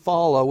criticism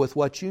follow with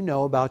what you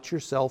know about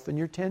yourself and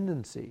your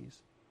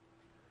tendencies?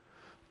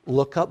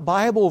 Look up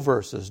Bible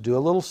verses. Do a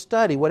little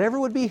study. Whatever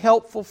would be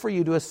helpful for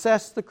you to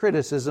assess the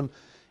criticism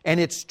and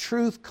its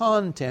truth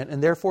content,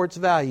 and therefore its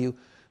value.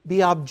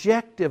 Be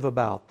objective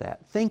about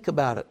that. Think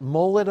about it.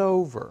 Mull it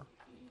over.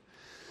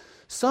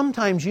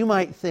 Sometimes you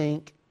might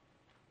think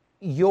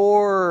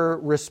your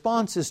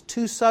response is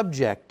too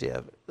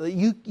subjective.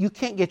 You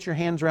can't get your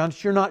hands around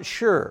it. You're not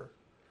sure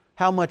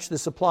how much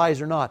this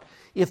applies or not.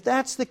 If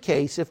that's the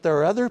case, if there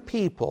are other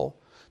people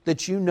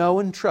that you know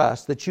and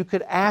trust that you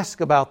could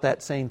ask about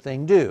that same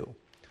thing, do.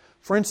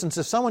 For instance,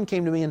 if someone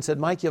came to me and said,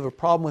 Mike, you have a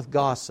problem with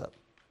gossip.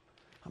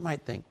 I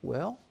might think,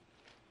 well,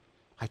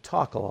 I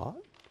talk a lot.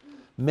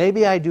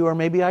 Maybe I do or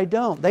maybe I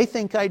don't. They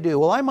think I do.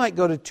 Well, I might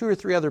go to 2 or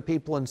 3 other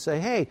people and say,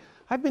 hey,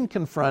 I've been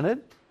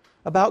confronted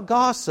about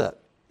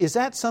gossip. Is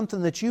that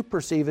something that you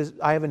perceive as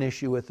I have an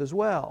issue with as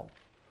well?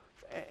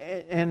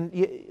 And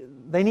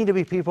they need to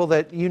be people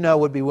that you know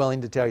would be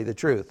willing to tell you the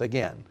truth.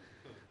 Again,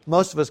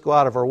 most of us go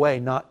out of our way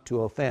not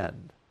to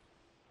offend.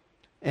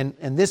 And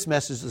this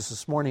message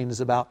this morning is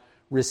about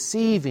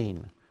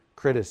receiving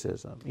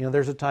criticism. You know,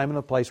 there's a time and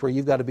a place where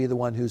you've got to be the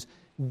one who's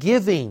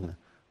giving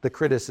the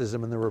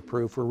criticism and the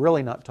reproof. We're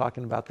really not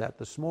talking about that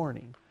this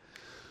morning.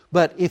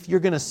 But if you're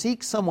going to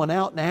seek someone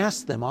out and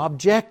ask them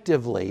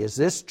objectively, is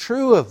this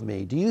true of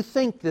me? Do you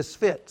think this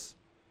fits?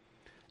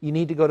 You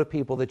need to go to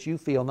people that you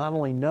feel not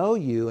only know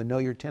you and know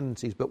your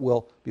tendencies, but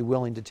will be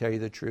willing to tell you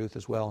the truth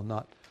as well and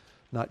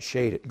not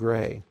shade it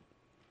gray.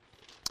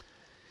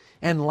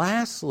 And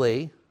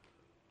lastly,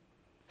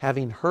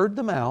 having heard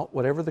them out,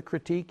 whatever the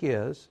critique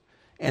is,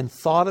 and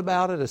thought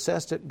about it,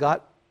 assessed it,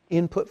 got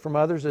input from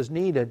others as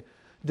needed,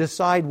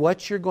 decide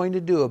what you're going to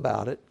do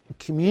about it,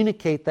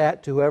 communicate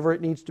that to whoever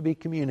it needs to be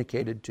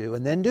communicated to,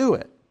 and then do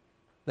it.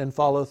 Then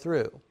follow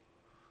through.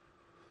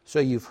 So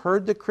you've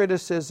heard the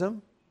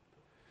criticism,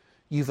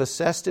 you've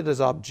assessed it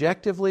as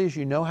objectively as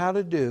you know how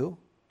to do,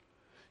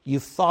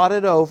 you've thought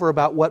it over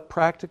about what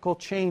practical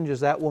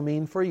changes that will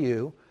mean for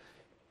you,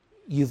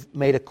 you've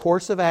made a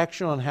course of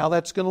action on how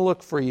that's going to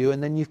look for you,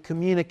 and then you've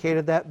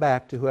communicated that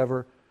back to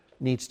whoever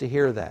needs to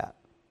hear that.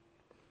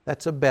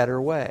 That's a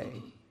better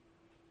way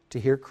to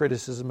hear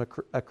criticism,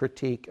 a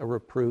critique, a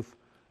reproof,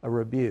 a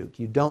rebuke.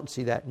 You don't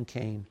see that in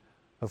Cain,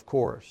 of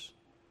course.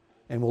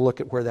 And we'll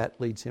look at where that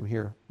leads him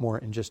here more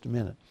in just a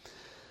minute.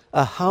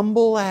 A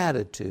humble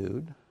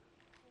attitude,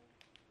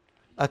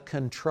 a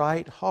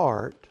contrite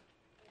heart,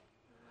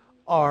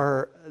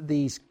 are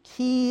these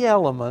key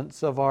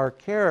elements of our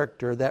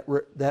character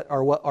that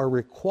are what are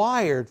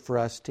required for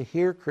us to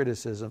hear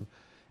criticism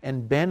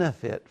and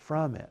benefit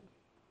from it.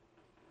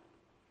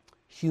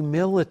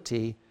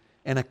 Humility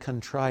and a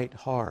contrite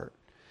heart.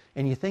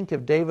 And you think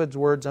of David's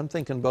words, I'm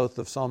thinking both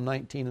of Psalm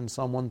 19 and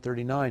Psalm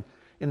 139.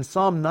 In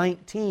Psalm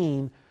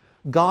 19,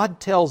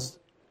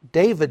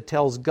 David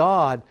tells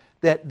God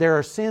that there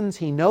are sins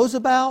he knows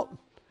about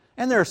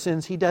and there are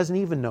sins he doesn't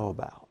even know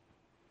about.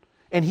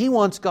 And he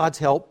wants God's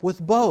help with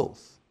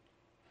both.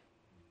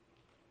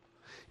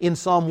 In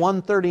Psalm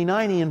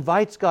 139, he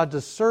invites God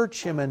to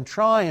search him and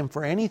try him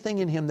for anything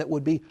in him that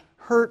would be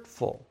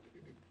hurtful.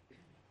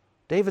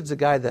 David's a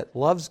guy that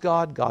loves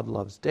God, God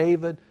loves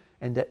David,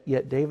 and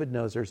yet David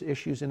knows there's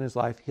issues in his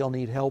life he'll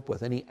need help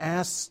with. And he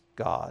asks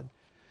God,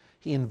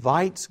 he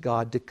invites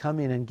God to come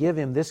in and give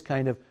him this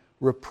kind of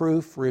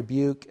reproof,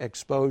 rebuke,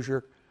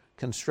 exposure,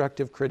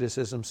 constructive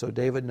criticism so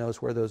David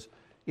knows where those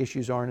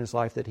issues are in his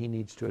life that he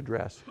needs to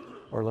address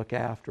or look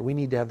after. We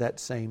need to have that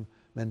same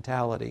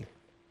mentality.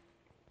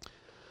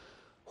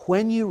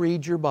 When you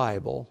read your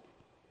Bible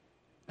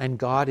and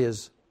God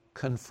is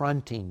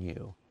confronting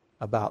you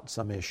about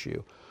some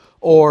issue,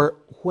 or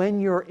when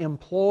your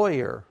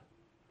employer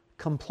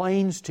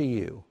complains to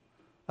you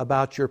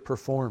about your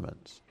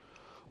performance,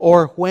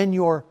 or when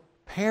your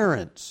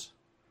parents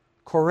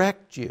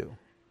correct you,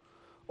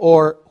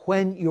 or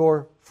when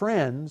your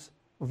friends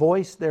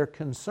voice their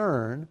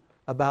concern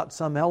about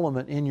some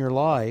element in your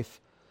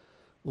life,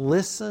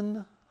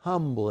 listen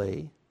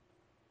humbly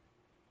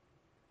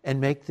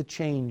and make the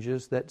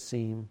changes that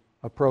seem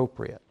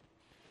appropriate.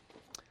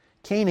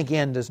 Cain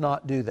again does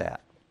not do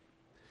that.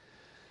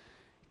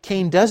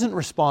 Cain doesn't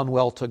respond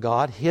well to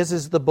God. His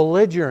is the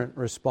belligerent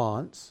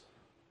response.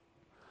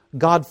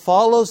 God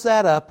follows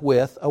that up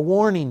with a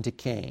warning to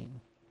Cain.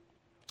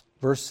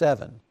 Verse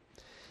 7.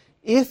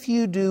 If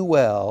you do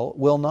well,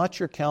 will not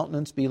your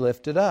countenance be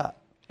lifted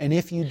up? And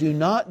if you do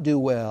not do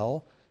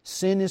well,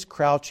 sin is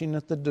crouching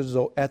at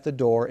the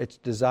door. Its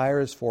desire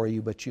is for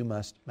you, but you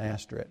must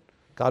master it.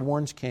 God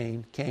warns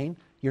Cain, Cain,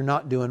 you're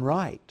not doing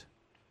right.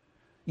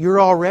 You're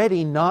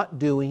already not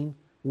doing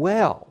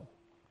well.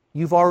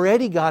 You've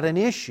already got an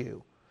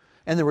issue.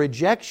 And the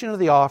rejection of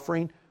the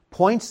offering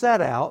points that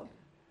out.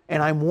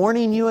 And I'm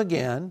warning you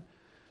again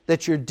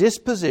that your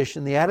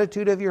disposition, the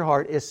attitude of your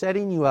heart, is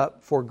setting you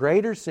up for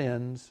greater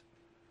sins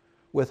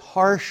with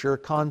harsher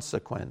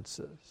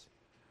consequences.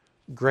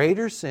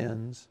 Greater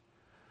sins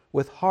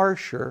with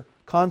harsher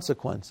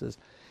consequences.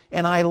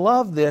 And I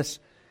love this.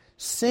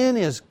 Sin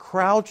is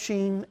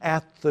crouching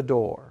at the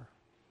door.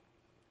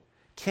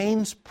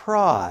 Cain's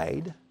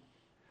pride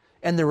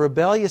and the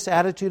rebellious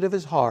attitude of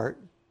his heart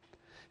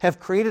have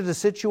created a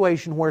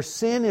situation where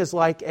sin is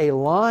like a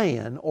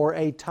lion or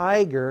a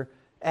tiger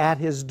at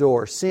his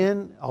door.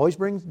 Sin always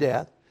brings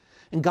death.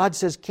 And God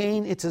says,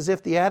 Cain, it's as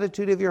if the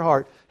attitude of your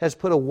heart has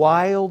put a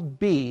wild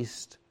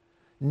beast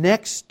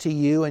next to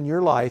you in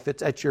your life.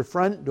 It's at your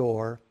front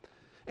door.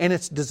 And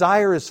its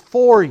desire is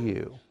for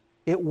you.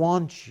 It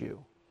wants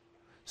you.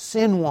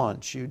 Sin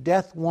wants you.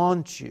 Death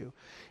wants you.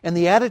 And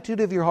the attitude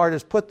of your heart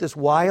has put this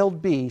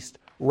wild beast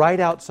right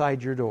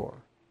outside your door.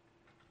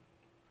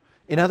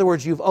 In other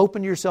words, you've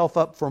opened yourself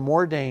up for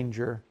more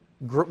danger,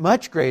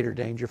 much greater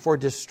danger, for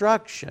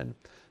destruction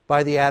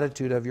by the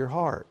attitude of your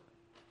heart.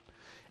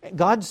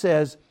 God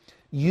says,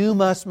 you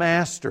must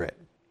master it.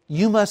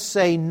 You must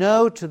say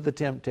no to the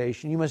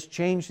temptation. You must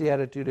change the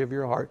attitude of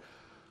your heart,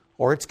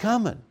 or it's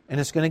coming, and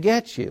it's going to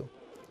get you.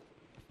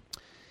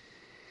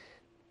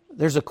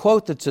 There's a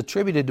quote that's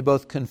attributed to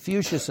both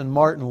Confucius and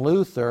Martin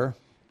Luther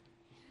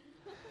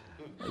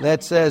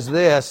that says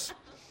this.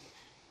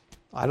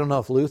 I don't know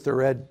if Luther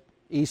read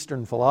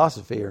Eastern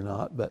philosophy or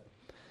not, but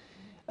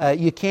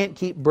you can't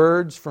keep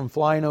birds from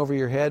flying over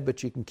your head,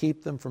 but you can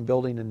keep them from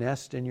building a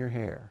nest in your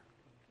hair.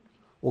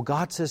 Well,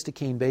 God says to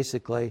Cain,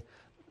 basically,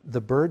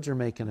 the birds are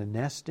making a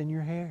nest in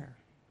your hair.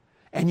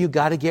 And you've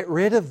got to get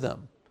rid of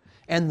them.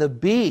 And the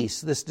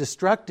beast, this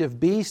destructive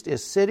beast,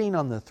 is sitting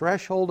on the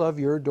threshold of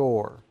your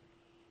door.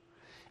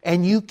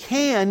 And you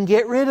can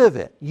get rid of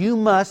it. You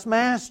must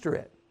master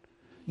it.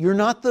 You're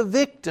not the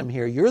victim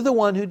here. You're the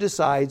one who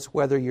decides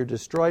whether you're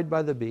destroyed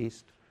by the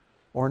beast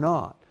or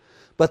not.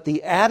 But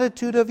the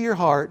attitude of your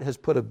heart has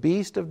put a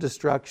beast of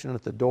destruction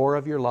at the door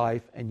of your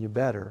life, and you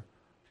better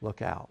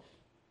look out.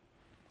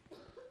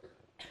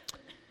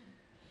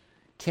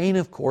 Cain,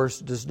 of course,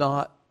 does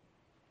not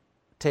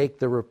take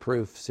the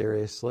reproof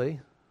seriously,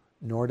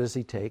 nor does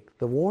he take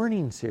the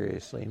warning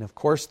seriously. And of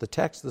course, the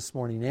text this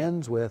morning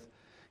ends with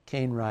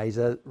Cain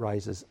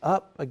rises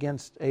up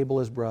against Abel,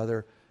 his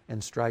brother,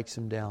 and strikes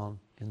him down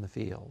in the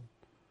field.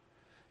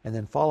 And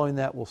then following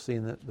that, we'll see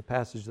in the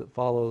passage that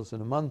follows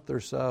in a month or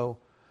so,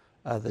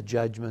 the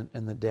judgment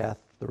and the death,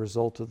 the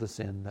result of the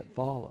sin that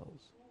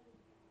follows.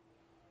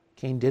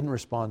 Cain didn't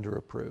respond to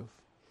reproof.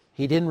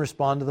 He didn't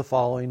respond to the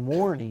following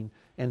warning,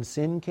 and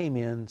sin came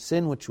in,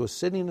 sin which was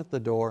sitting at the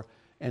door,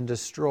 and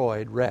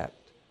destroyed,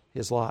 wrecked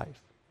his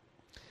life.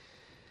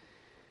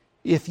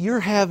 If you're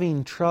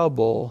having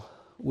trouble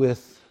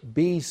with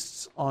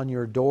beasts on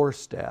your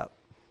doorstep,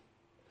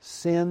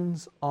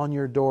 sins on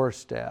your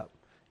doorstep,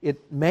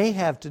 it may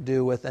have to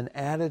do with an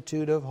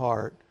attitude of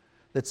heart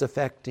that's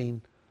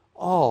affecting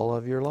all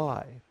of your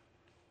life.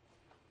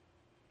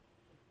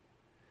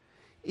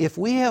 If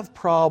we have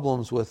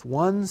problems with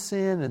one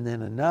sin and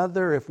then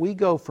another, if we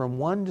go from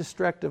one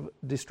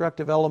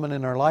destructive element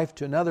in our life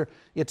to another,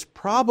 it's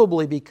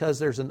probably because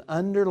there's an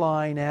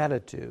underlying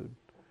attitude.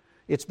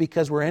 It's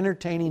because we're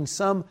entertaining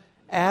some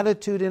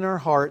attitude in our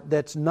heart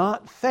that's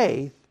not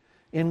faith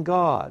in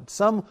God.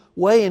 Some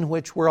way in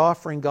which we're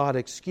offering God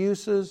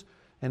excuses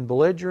and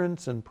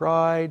belligerence and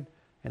pride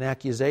and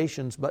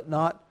accusations, but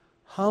not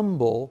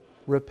humble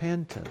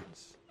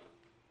repentance.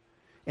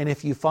 And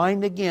if you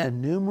find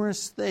again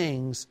numerous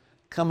things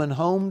coming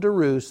home to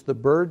roost, the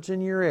birds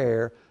in your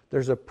ear,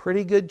 there's a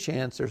pretty good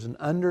chance there's an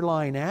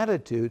underlying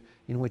attitude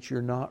in which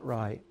you're not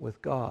right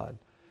with God.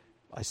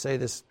 I say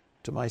this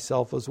to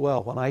myself as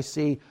well. When I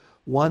see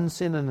one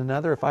sin and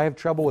another, if I have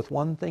trouble with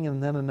one thing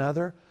and then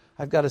another,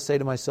 I've got to say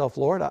to myself,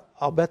 Lord,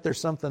 I'll bet there's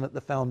something at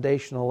the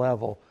foundational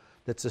level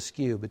that's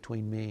askew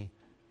between me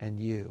and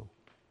you.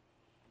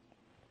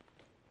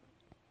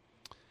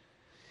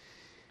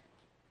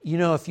 You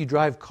know, if you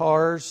drive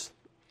cars,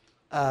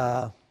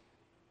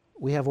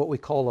 we have what we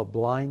call a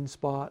blind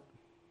spot.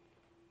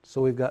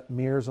 So we've got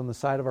mirrors on the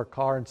side of our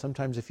car, and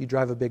sometimes if you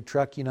drive a big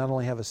truck, you not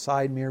only have a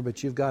side mirror,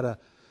 but you've got a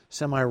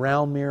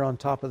semi-round mirror on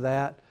top of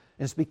that.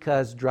 And it's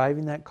because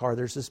driving that car,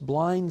 there's this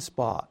blind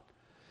spot.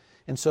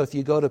 And so if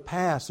you go to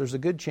pass, there's a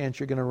good chance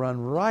you're going to run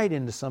right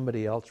into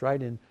somebody else,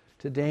 right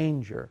into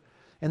danger.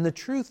 And the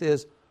truth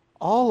is,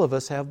 all of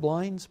us have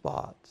blind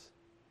spots.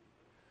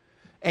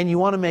 And you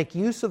want to make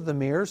use of the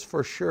mirrors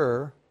for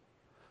sure,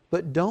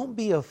 but don't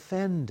be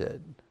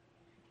offended.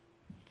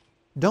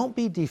 Don't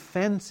be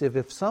defensive.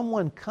 If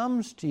someone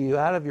comes to you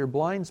out of your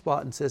blind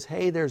spot and says,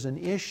 hey, there's an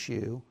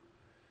issue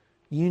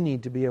you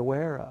need to be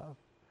aware of.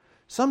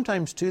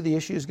 Sometimes, too, the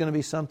issue is going to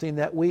be something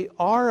that we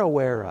are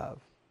aware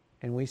of.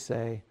 And we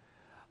say,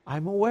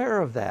 I'm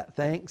aware of that,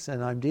 thanks,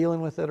 and I'm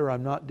dealing with it, or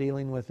I'm not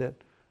dealing with it,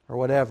 or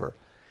whatever.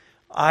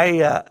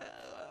 I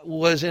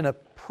was in a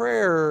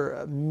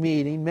prayer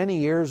meeting many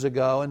years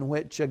ago in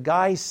which a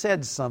guy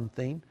said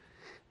something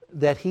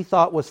that he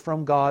thought was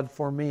from God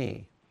for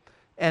me.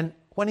 And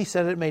when he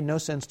said it, it made no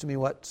sense to me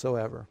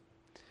whatsoever.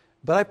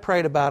 But I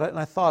prayed about it and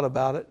I thought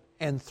about it,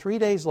 and 3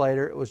 days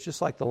later it was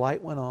just like the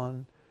light went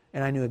on,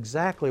 and I knew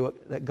exactly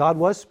that God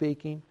was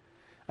speaking.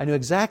 I knew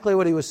exactly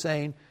what He was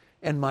saying,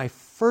 and my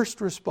first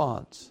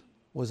response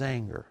was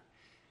anger.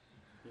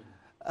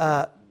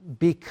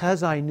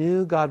 Because I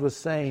knew God was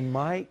saying,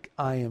 Mike,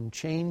 I am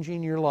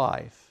changing your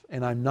life,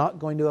 and I'm not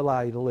going to allow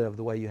you to live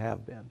the way you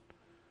have been.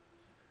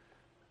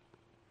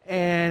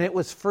 And it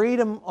was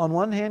freedom on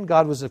one hand.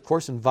 God was, of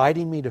course,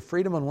 inviting me to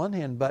freedom on one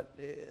hand, but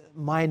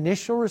my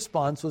initial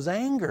response was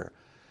anger,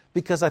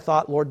 because I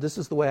thought, Lord, this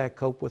is the way I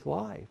cope with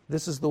life.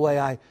 This is the way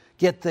I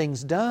get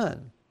things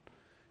done.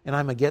 And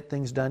I'm a get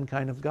things done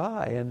kind of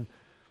guy, and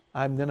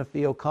I'm going to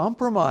feel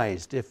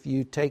compromised if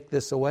you take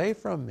this away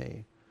from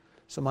me.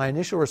 So my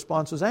initial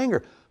response was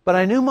anger. But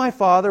I knew my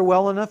Father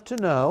well enough to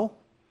know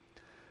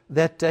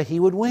that He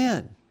would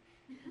win.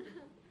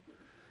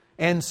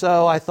 And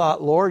so I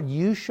thought, Lord,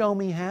 you show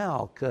me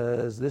how,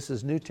 because this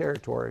is new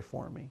territory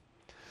for me.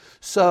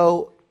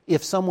 So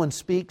if someone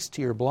speaks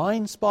to your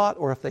blind spot,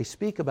 or if they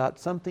speak about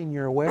something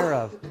you're aware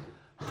of,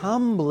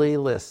 humbly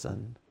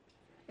listen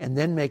and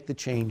then make the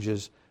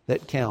changes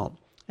that count.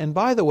 And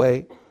by the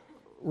way,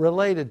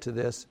 related to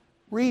this,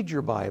 read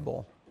your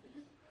Bible.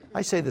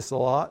 I say this a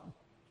lot.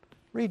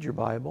 Read your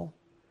Bible.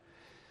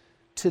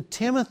 To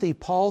Timothy,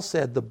 Paul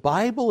said, the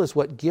Bible is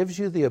what gives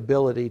you the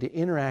ability to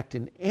interact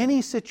in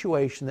any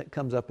situation that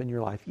comes up in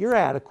your life. You're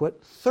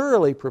adequate,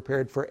 thoroughly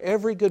prepared for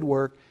every good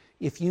work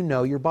if you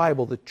know your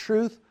Bible, the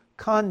truth,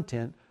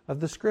 content of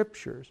the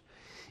Scriptures.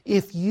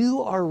 If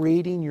you are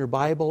reading your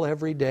Bible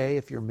every day,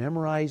 if you're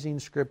memorizing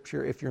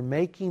Scripture, if you're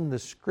making the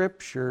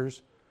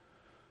Scriptures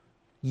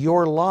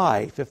your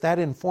life, if that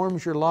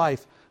informs your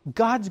life,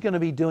 God's going to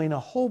be doing a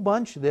whole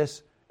bunch of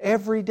this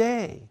every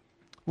day.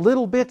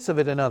 Little bits of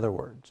it, in other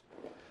words.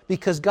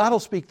 Because God will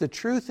speak the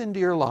truth into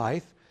your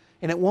life,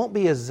 and it won't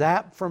be a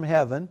zap from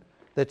heaven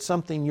that's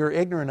something you're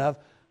ignorant of.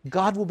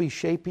 God will be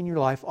shaping your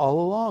life all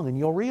along, and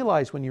you'll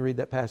realize when you read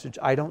that passage,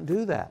 I don't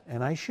do that,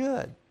 and I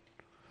should.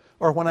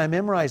 Or when I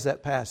memorize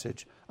that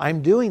passage,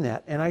 I'm doing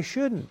that, and I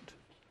shouldn't.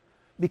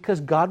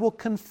 Because God will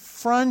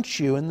confront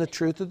you in the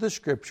truth of the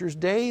Scriptures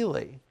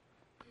daily.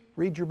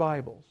 Read your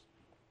Bibles.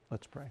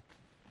 Let's pray.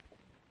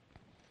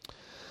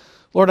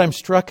 Lord, I'm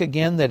struck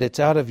again that it's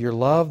out of your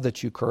love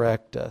that you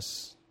correct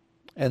us,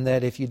 and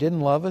that if you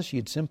didn't love us,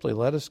 you'd simply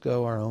let us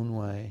go our own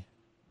way.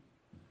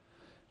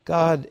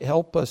 God,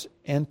 help us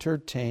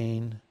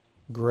entertain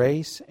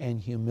grace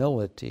and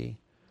humility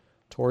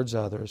towards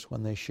others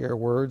when they share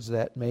words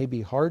that may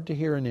be hard to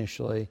hear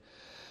initially,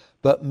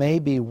 but may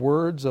be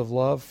words of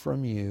love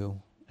from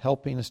you,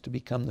 helping us to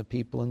become the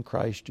people in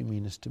Christ you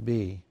mean us to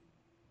be.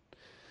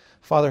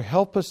 Father,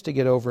 help us to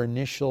get over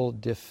initial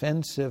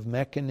defensive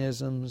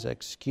mechanisms,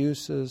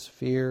 excuses,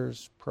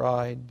 fears,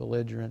 pride,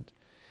 belligerent,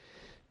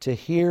 to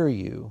hear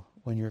you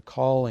when you're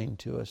calling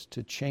to us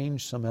to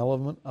change some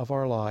element of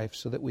our life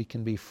so that we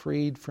can be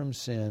freed from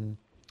sin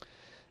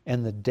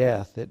and the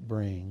death it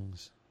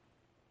brings.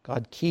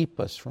 God, keep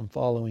us from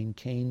following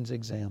Cain's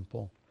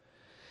example.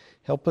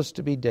 Help us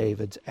to be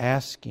David's,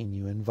 asking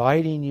you,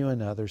 inviting you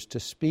and others to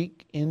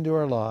speak into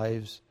our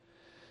lives,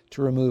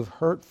 to remove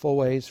hurtful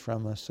ways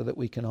from us so that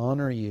we can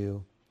honor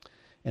you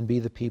and be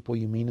the people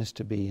you mean us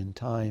to be in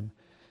time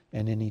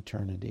and in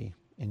eternity.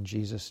 In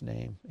Jesus'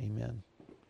 name, amen.